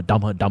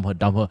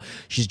her,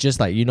 she's just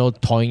like,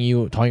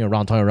 toying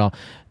around.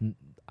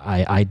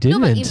 I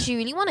didn't. No, but if she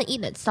really want to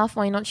eat that stuff,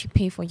 why not she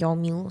pay for your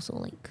meal? So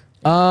like,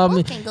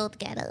 both can go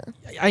together.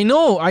 I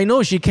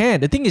know she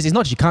can. The thing is, it's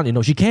not she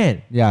can't, she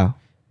can. Yeah.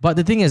 But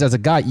the thing is, as a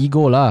guy,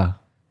 ego lah.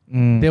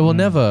 They will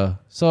never.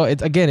 So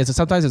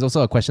sometimes it's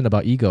also a question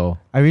about ego.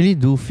 I really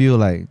do feel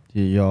like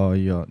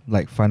your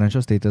like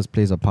financial status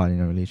plays a part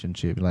in a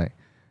relationship. Like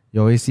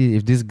you always see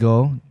if this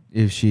girl,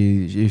 if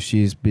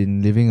she's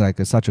been living like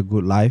such a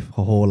good life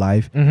her whole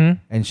life,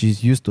 and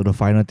she's used to the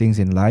finer things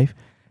in life,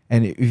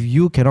 and if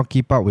you cannot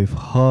keep up with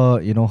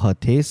her, her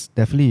taste,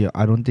 definitely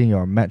I don't think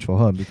you're a match for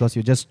her because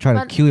you're just trying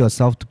to kill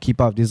yourself to keep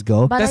up with this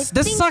girl. But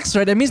That sucks,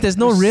 right? That means there's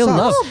no real sucks.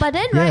 love. No, but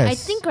then right, I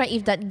Yes. think right,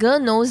 if that girl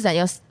knows that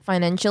your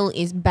financial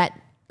is bad,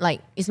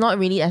 like it's not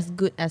really as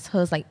good as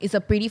hers, like it's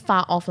a pretty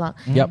far off lah.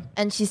 Yep.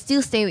 And she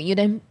still stay with you,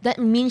 then that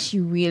means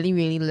she really,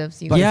 really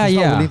loves you. But Yeah, if she's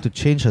yeah. not willing to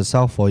change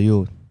herself for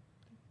you,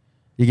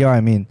 you get what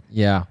I mean?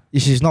 Yeah.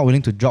 If she's not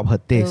willing to drop her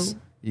taste,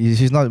 if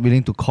she's not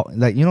willing to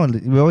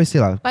we always say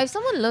like But if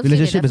someone loves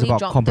relationship you, is they definitely about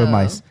drop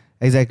compromise.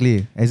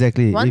 Exactly.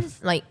 If,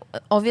 Once, like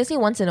obviously,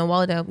 once in a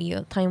while there'll be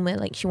a time where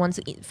like she wants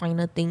to eat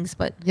finer things,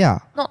 but yeah.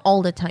 not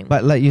all the time.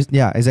 But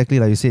exactly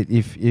like you said,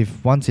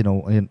 if once in a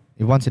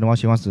while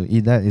she wants to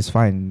eat that, it's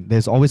fine.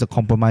 There's always a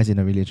compromise in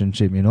a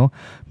relationship,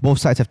 Both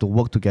sides have to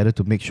work together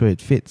to make sure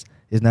it fits.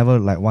 It's never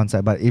like one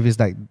side. But if it's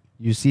like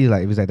you see,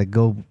 like if it's like the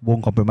girl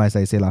won't compromise,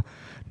 like I say I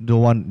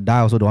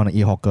also don't want to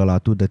eat hawker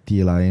too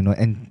dirty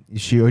and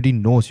she already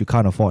knows you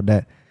can't afford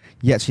that,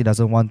 yet she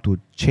doesn't want to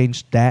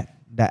change that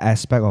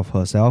aspect of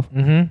herself,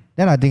 then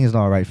I think it's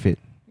not a right fit.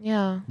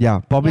 yeah. Yeah,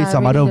 probably Yeah, I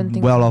some really other don't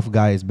think well-off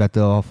guy is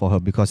better off for her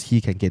because he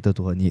can cater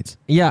to her needs.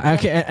 Yeah.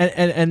 Okay.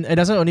 And it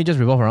doesn't only just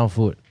revolve around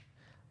food.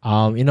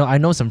 I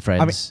know some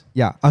friends.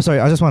 I'm sorry.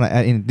 I just want to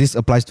add in. This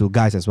applies to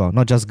guys as well,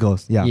 not just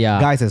girls. Yeah, Yeah.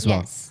 guys as well.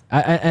 Yes.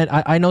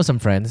 I know some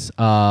friends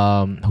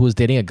who's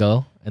dating a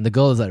girl, and the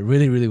girl is like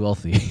really, really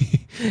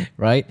wealthy,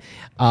 right?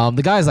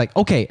 The guy is like,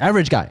 okay,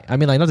 average guy. I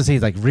mean, like, not to say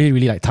he's like really,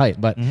 really like tight,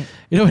 but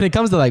when it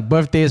comes to like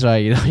birthdays,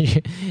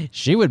 right?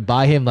 She would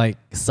buy him like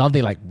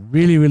something like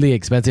really, really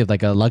expensive,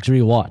 like a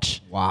luxury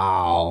watch.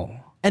 Wow.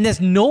 And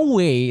there's no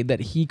way that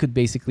he could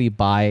basically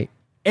buy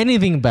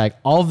anything back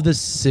of the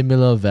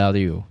similar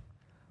value.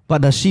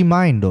 But does she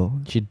mind though?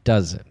 She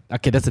doesn't.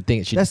 Okay, that's the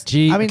thing. She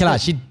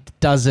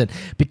doesn't.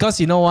 Because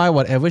you know why?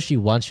 Whatever she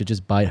wants, she'll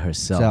just buy it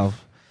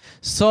herself.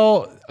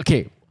 So,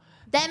 okay,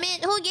 Damn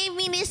it, who gave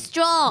me this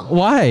straw?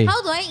 Why?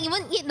 How do I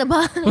even eat the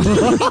bun?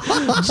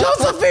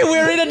 Josephine,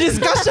 we're in a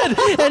discussion,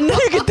 and now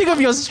you can think of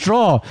your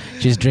straw.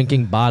 She's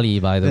drinking barley,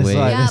 by the That's way.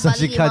 why. Yeah, That's why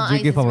barley she can't limau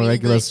drink ice it from is a really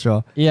regular good.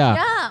 straw. Yeah.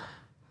 Yeah.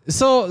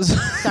 So,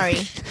 Sorry.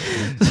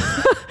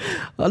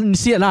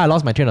 see, now I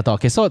lost my train of thought.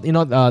 Okay, so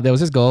there was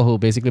this girl who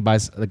basically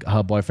buys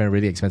her boyfriend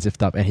really expensive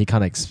stuff, and he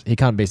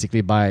can't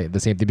basically buy the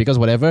same thing because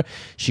whatever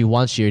she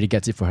wants, she already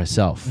gets it for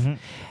herself.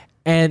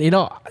 And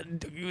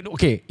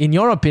okay, in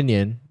your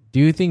opinion, do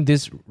you think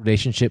these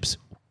relationships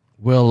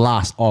will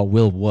last or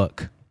will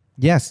work?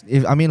 Yes,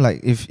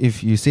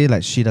 if you say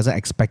like she doesn't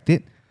expect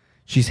it,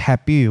 she's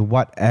happy with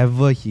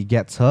whatever he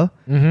gets her.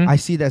 I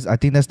think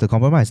that's the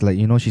compromise. Like,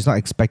 she's not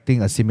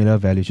expecting a similar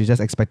value. She's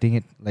just expecting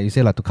it, like you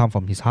say, like to come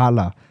from his heart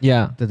lah.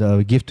 Yeah.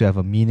 The gift to have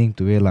a meaning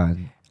to it lah.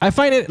 I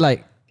find it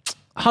like,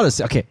 how to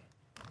say, okay,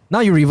 now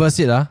you reverse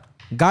it.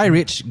 Guy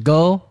rich,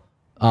 girl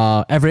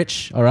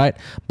average, all right,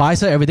 buys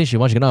her everything she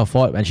wants, she cannot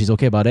afford, and she's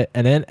okay about it.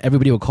 And then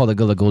everybody will call the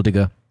girl a gold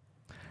digger.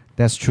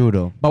 That's true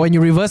though. But when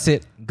you reverse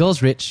it,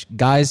 girl's rich,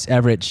 guy's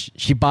average.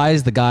 She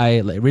buys the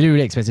guy like really,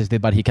 really expensive thing,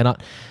 but he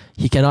cannot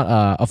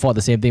afford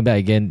the same thing back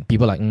again.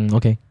 People are like,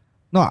 okay.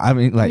 No, I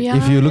mean like Yeah,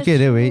 if you look at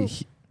it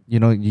that's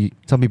that way,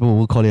 some people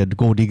will call it a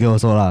gold digger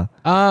also lah.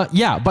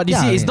 Yeah, but you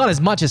Yeah, see, I it's mean- not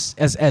as much as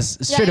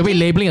straight away actually-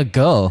 labeling a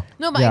girl.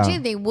 No, but Yeah. actually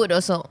they would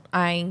also.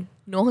 I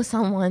know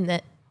someone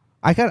that.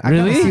 I can't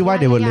Really? see why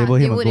they would label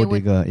they him a would, gold they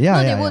would. digger. Yeah, No,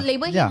 yeah, they yeah. would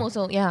label Yeah. him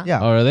also. Yeah. Yeah.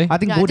 Oh, really? I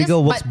think Yeah, gold digger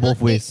works but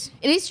both ways.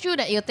 It is true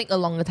that it'll take a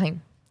longer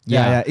time.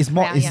 Yeah. It's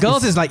more. Yeah, It's, yeah.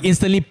 Girls is like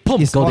instantly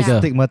boom, it's gold more digger.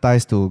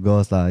 stigmatized to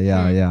girls lah.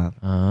 Yeah, yeah.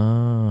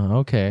 Ah,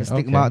 okay.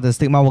 The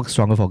stigma works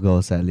stronger for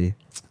girls, sadly.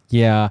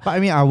 Yeah. But I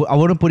mean, I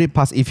wouldn't put it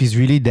past if he's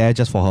really there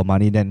just for her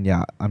money. Then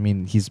yeah, I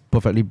mean, he's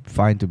perfectly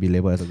fine to be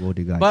labeled as a gold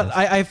digger. But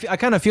guess. I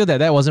kind of feel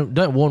that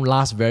won't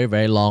last very,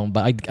 very long.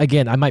 But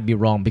I might be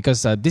wrong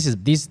because this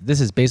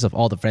is based off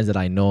all the friends that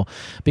I know.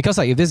 Because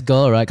like if this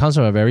girl right comes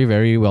from a very,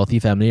 very wealthy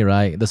family,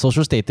 right, the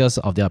social status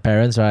of their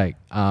parents right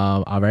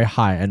are very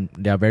high and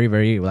they are very,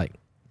 very like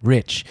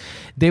rich.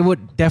 They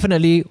would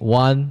definitely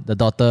want the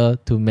daughter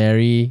to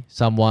marry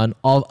someone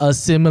of a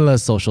similar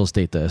social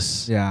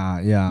status.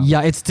 yeah.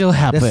 Yeah, it still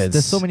happens.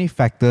 There's so many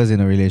factors in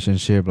a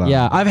relationship lah.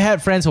 Yeah, I've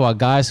had friends who are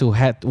guys who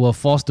were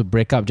forced to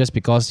break up just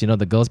because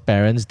the girl's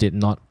parents did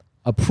not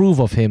approve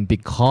of him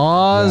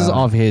because Yeah.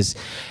 of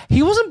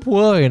he wasn't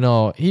poor,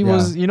 he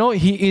was,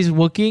 he is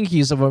working,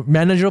 he's of a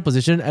managerial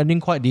position, earning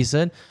quite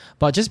decent,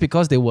 but just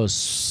because they were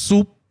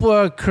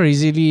super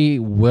crazily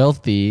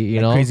wealthy,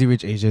 Like Crazy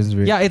Rich Asians.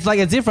 Rich. yeah, it's like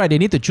as if right they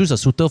need to choose a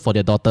suitor for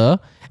their daughter,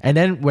 and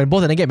then when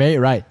both of them get married,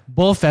 right,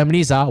 both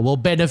families will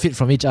benefit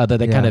from each other,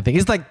 that kind of thing.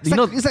 It's like It's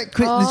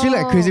literally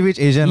like Crazy Rich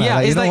Asian. Yeah,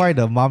 like, it's you know like- why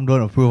the mom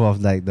don't approve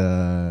of like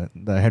the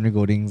Henry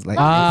Goldings like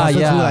Ah,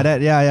 cousins yeah. who like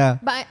that. Yeah.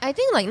 But I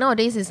think like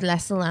nowadays it's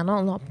lesser. Not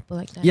a lot of people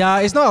like that. Yeah,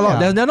 it's not a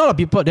lot. Yeah. There are not a lot of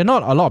people. There are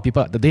not a lot of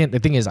people. The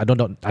thing is, I don't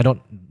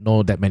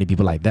know that many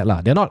people like that lah.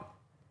 They're not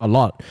a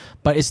lot,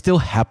 but it still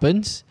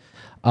happens.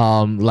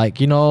 Like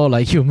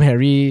you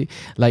marry,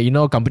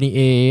 company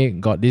A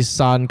got this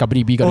son,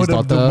 company B got this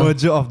the daughter.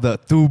 merger of the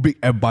two big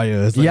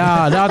empires. Like,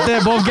 Yeah, then after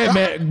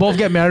that, both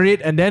get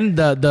married, and then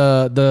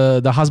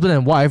the husband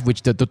and wife,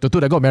 which the two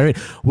that got married,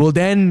 will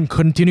then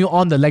continue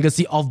on the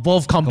legacy of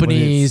both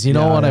companies. You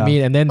know Yeah, what I yeah.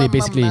 mean? And then they Bum, bum,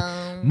 basically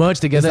bum. merge It's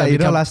together. like, and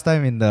become, last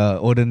time in the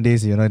olden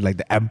days, like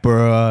the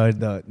emperor,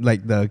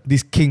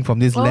 this king from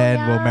this Oh, land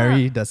will yeah.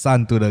 marry the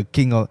son to the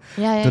king of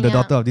Yeah, to the yeah.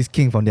 daughter of this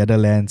king from the other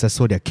land, just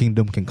so their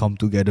kingdom can come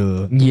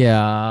together.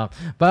 Yeah,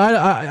 but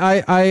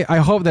I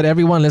hope that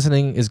everyone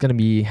listening is gonna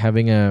be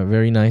having a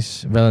very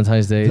nice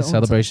Valentine's Day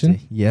celebration.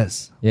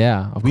 Yes,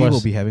 Yeah, of we course.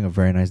 will be having a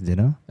very nice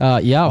dinner.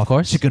 Yeah, of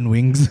course. Chicken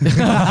wings.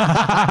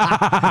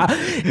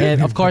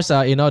 And of course,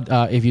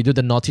 if you do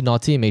the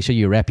naughty, make sure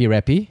you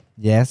rappy.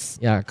 Yes.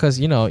 Yeah, because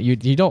you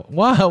don't.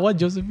 What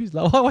Josephine's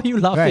like? Why are you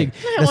laughing? Right.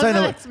 That's why,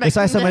 wasn't that's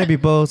why so many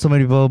expecting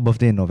people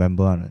birthday in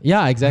November. Aren't it?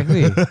 Yeah,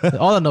 exactly.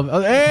 All the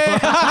hey!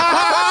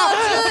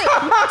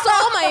 So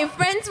all my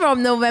friends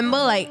from November,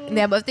 like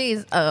their birthday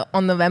is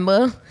on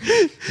November.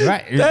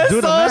 Right. That's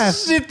Do so the math.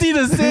 shitty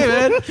to say,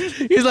 man.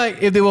 It's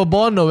like if they were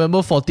born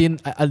November 14,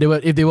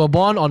 if they were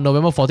born on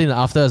November 14 and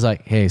after, it's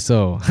like, hey,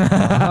 so,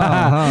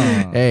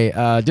 hey,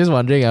 just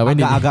wondering, when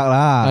did Agak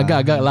lah.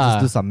 Agak lah.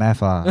 Just do some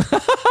math lah.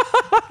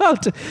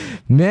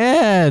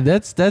 Man,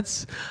 that's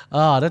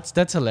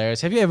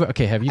hilarious. Have you ever?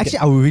 Okay, have you? Actually,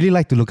 I would really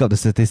like to look up the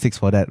statistics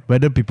for that.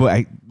 Whether people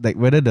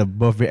whether the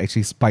birth rate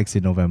actually spikes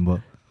in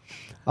November.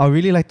 I would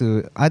really like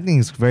to. I think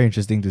it's very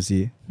interesting to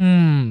see.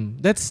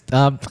 That's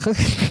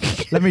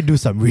Let me do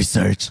some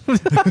research.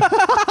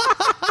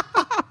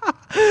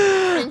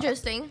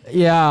 Interesting.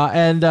 yeah.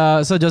 And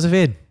so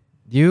Josephine,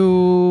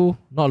 you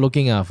not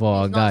looking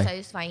for a It's guy? not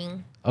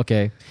satisfying.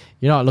 Okay,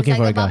 you're not It's looking like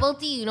for the a guy. bubble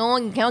tea, you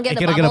cannot get I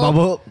the cannot bubble. get a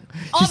bubble.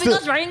 Oh, She's still-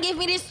 because Ryan gave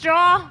me this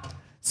straw.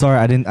 Sorry,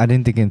 I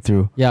didn't think it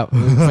through. Yeah,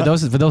 for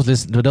those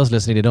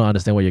listening, they don't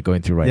understand what you're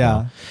going through right Yeah.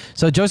 now.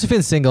 So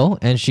Josephine's single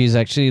and she's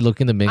actually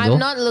looking to mingle. I'm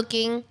not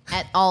looking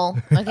at all.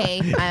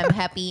 Okay, I'm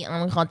happy.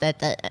 I'm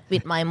contented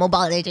with my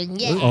Mobile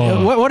Legend. Yeah.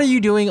 Oh. What are you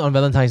doing on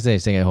Valentine's Day?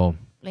 Staying at home.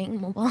 playing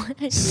Mobile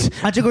Legends.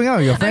 Aren't you going out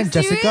with your friend I'm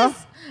Jessica?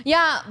 serious.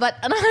 Yeah, but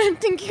I'm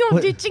thinking of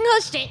What? teaching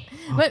her shit.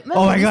 When Oh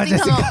will my God,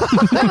 this thing come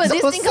Jessica. out? When will I'm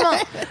this so thing come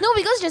out? No,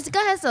 because Jessica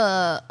has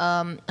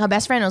her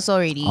best friend also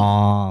already.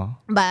 Oh.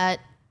 But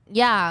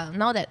yeah,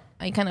 now that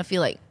I kind of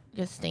feel like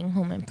just staying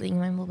home and playing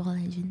my Mobile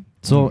Legends.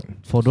 So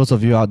for those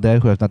of you out there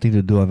who have nothing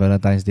to do on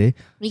Valentine's Day,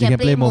 We you can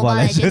play Mobile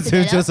Legends with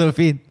together.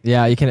 Josephine.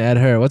 Yeah, you can add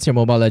her. What's your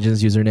Mobile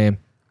Legends username?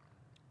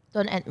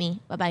 Don't add me.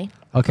 Bye bye.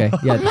 Okay,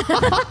 yeah.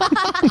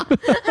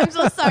 I'm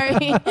so sorry.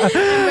 I'm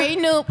very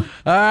noob.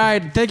 All right,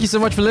 thank you so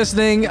much for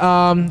listening.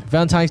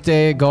 Valentine's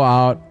Day, go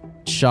out,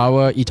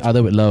 shower each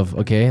other with love,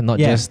 okay? Not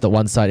Yeah. just the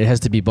one side. It has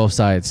to be both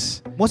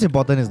sides. Most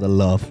important is the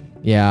love.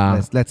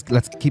 Yeah. Let's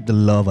keep the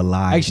love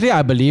alive. Actually,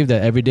 I believe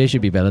that every day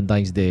should be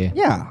Valentine's Day.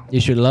 yeah. You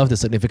should love the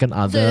significant So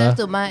you other. have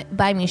to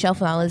buy Michelle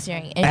flowers,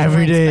 right? And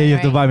Every you know day you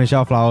it's have to fun, buy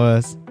Michelle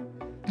flowers.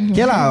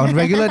 Okay lah, on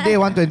regular day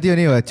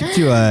 120 only cheap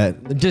cheap.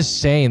 I'm just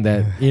saying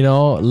that, you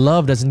know,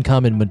 love doesn't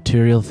come in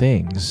material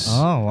things.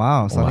 Oh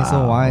wow, sounding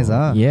so Wow. wise,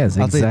 huh? Yes,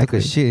 After you took exactly.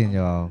 a shit in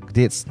your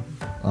date's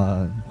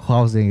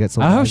house, then you get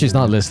so. I hope wise. she's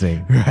not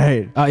listening.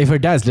 Right. If her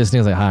dad's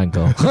listening, I was like, hi,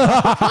 uncle.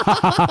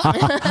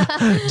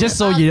 Just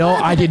so you know,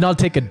 I did not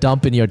take a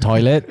dump in your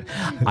toilet.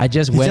 I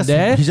just went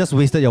there. You just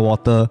wasted your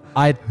water.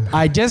 I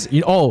just,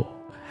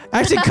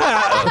 actually,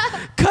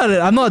 cut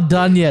it. I'm not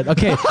done yet.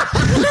 Okay.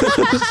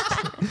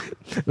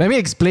 Let me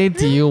explain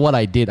to you what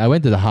I did. I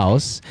went to the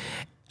house.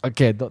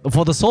 Okay,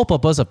 for the sole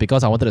purpose of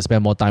because I wanted to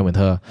spend more time with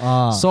her.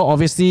 So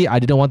obviously I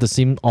didn't want to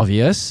seem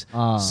obvious.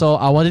 So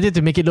I wanted it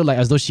to make it look like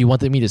as though she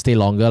wanted me to stay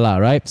longer, lah,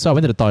 right? So I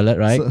went to the toilet,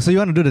 right? So you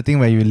want to do the thing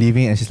where you're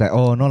leaving and she's like,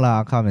 oh no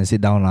lah, come and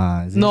sit down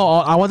lah. Is it? No,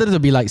 I wanted it to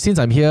be like, since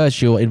I'm here,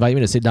 she'll invite me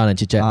to sit down and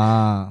chit chat.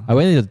 Ah. I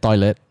went into the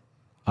toilet.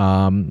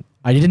 I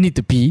didn't need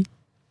to pee.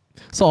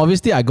 So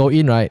obviously I go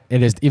in, right?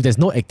 And if there's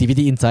no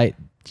activity inside,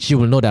 she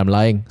will know that I'm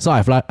lying. So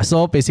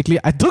so basically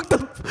I took the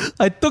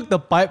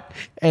pipe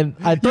and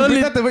I You turned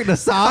pretend it. to make the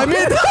sound.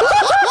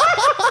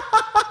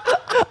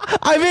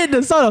 I made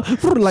the sound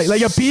of like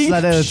you're peeing,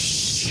 Like that.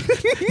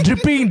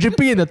 dripping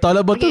in the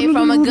toilet bottle. Okay,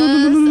 from a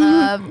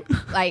girl's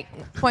like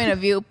point of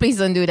view, please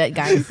don't do that,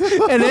 guys.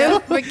 And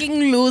then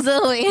Freaking loser.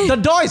 the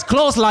door is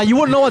closed, lah. You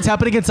won't know what's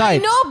happening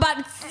inside. No,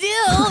 but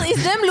still,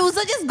 it's them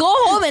loser. Just go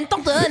home and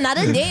talk to her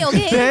another day,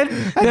 okay? At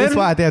this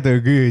point, I think I have to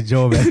agree with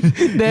Joe, man.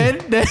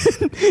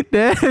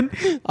 then,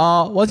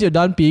 once you're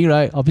done peeing,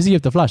 right? Obviously, you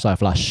have to flush. So I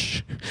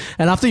flush,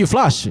 and after you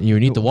flush, you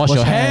need to wash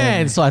your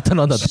hands. So I turn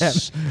on the tap.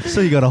 So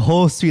you got a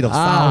whole suite of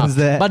sounds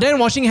there. But then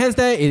washing hands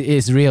there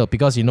is real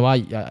because you know what,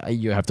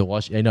 you have to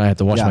wash. You know, I have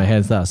to wash Yeah. my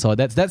hands there. So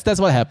that's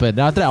what happened.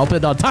 Then after that, I opened the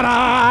door.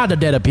 Ta-da! The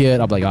dead appeared.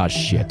 I'm like, oh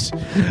shit. So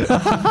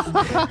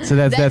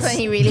That's when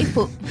he really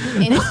pooped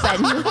in his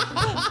pants.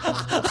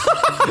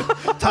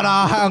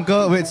 Ta-da, hi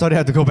uncle. Wait, sorry, I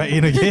have to go back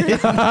in again.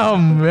 Oh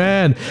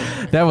man,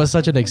 that was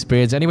such an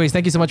experience. Anyways,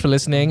 thank you so much for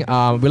listening.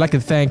 We'd like to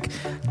thank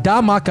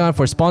Da Makan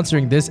for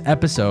sponsoring this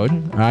episode.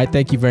 All right,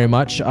 thank you very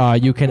much.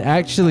 You can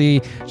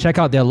actually check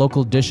out their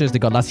local dishes. They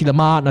got nasi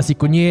lemak, nasi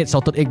kunyit,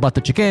 salted egg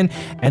butter chicken,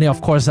 and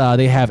of course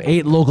they have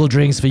 8 local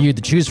drinks for you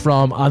to choose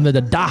from under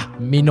the Da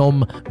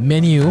Minom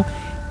menu.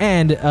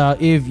 And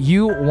if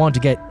you want to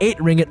get 8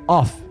 ringgit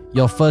off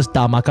your first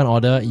Da Makan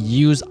order,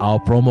 use our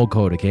promo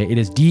code, okay? It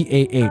is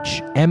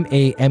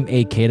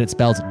DAHMAMAK. That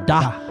spells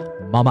Da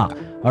Mama.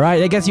 All right,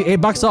 that gets you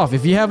 $8 off.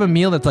 If you have a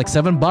meal that's like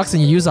 $7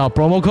 and you use our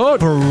promo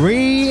code,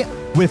 Free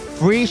with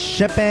free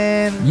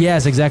shipping.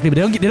 yes, exactly. But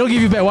they don't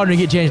give you back 1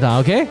 ringgit change now,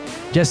 okay?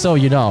 Just so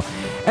you know.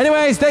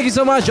 Anyways, thank you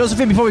so much,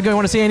 Josephine. Before we go, you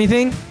want to say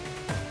anything?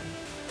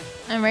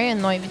 I'm very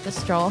annoyed with the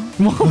straw.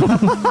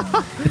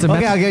 It's a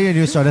Okay, I'll get you a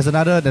new straw. There's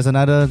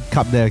another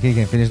cup there. Okay, you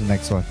can finish the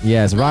next one.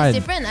 Yes, No, right. it's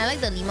different. I like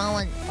the lima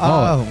one.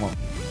 Oh.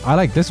 I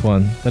like this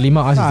one. The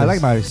lima ice. No, is I the-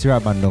 like my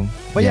syrup bandung.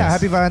 But yeah, Yes.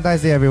 happy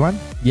Valentine's Day, everyone.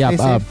 Yeah,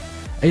 Stay safe.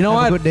 you know Have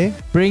what? a good day.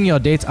 Bring your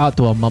dates out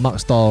to a mamak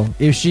stall.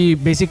 If she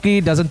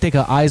basically doesn't take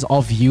her eyes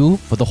off you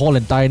for the whole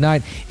entire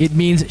night, it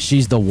means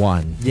she's the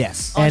one.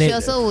 Yes. Or And she it-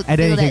 also would and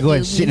then feel you can that go you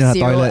and shit give in her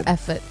zero toilet.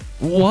 effort.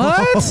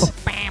 What?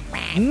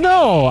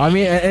 No, I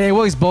mean, and it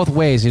works both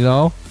ways, you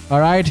know? All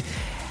right.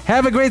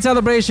 Have a great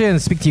celebration.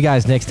 Speak to you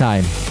guys next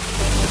time.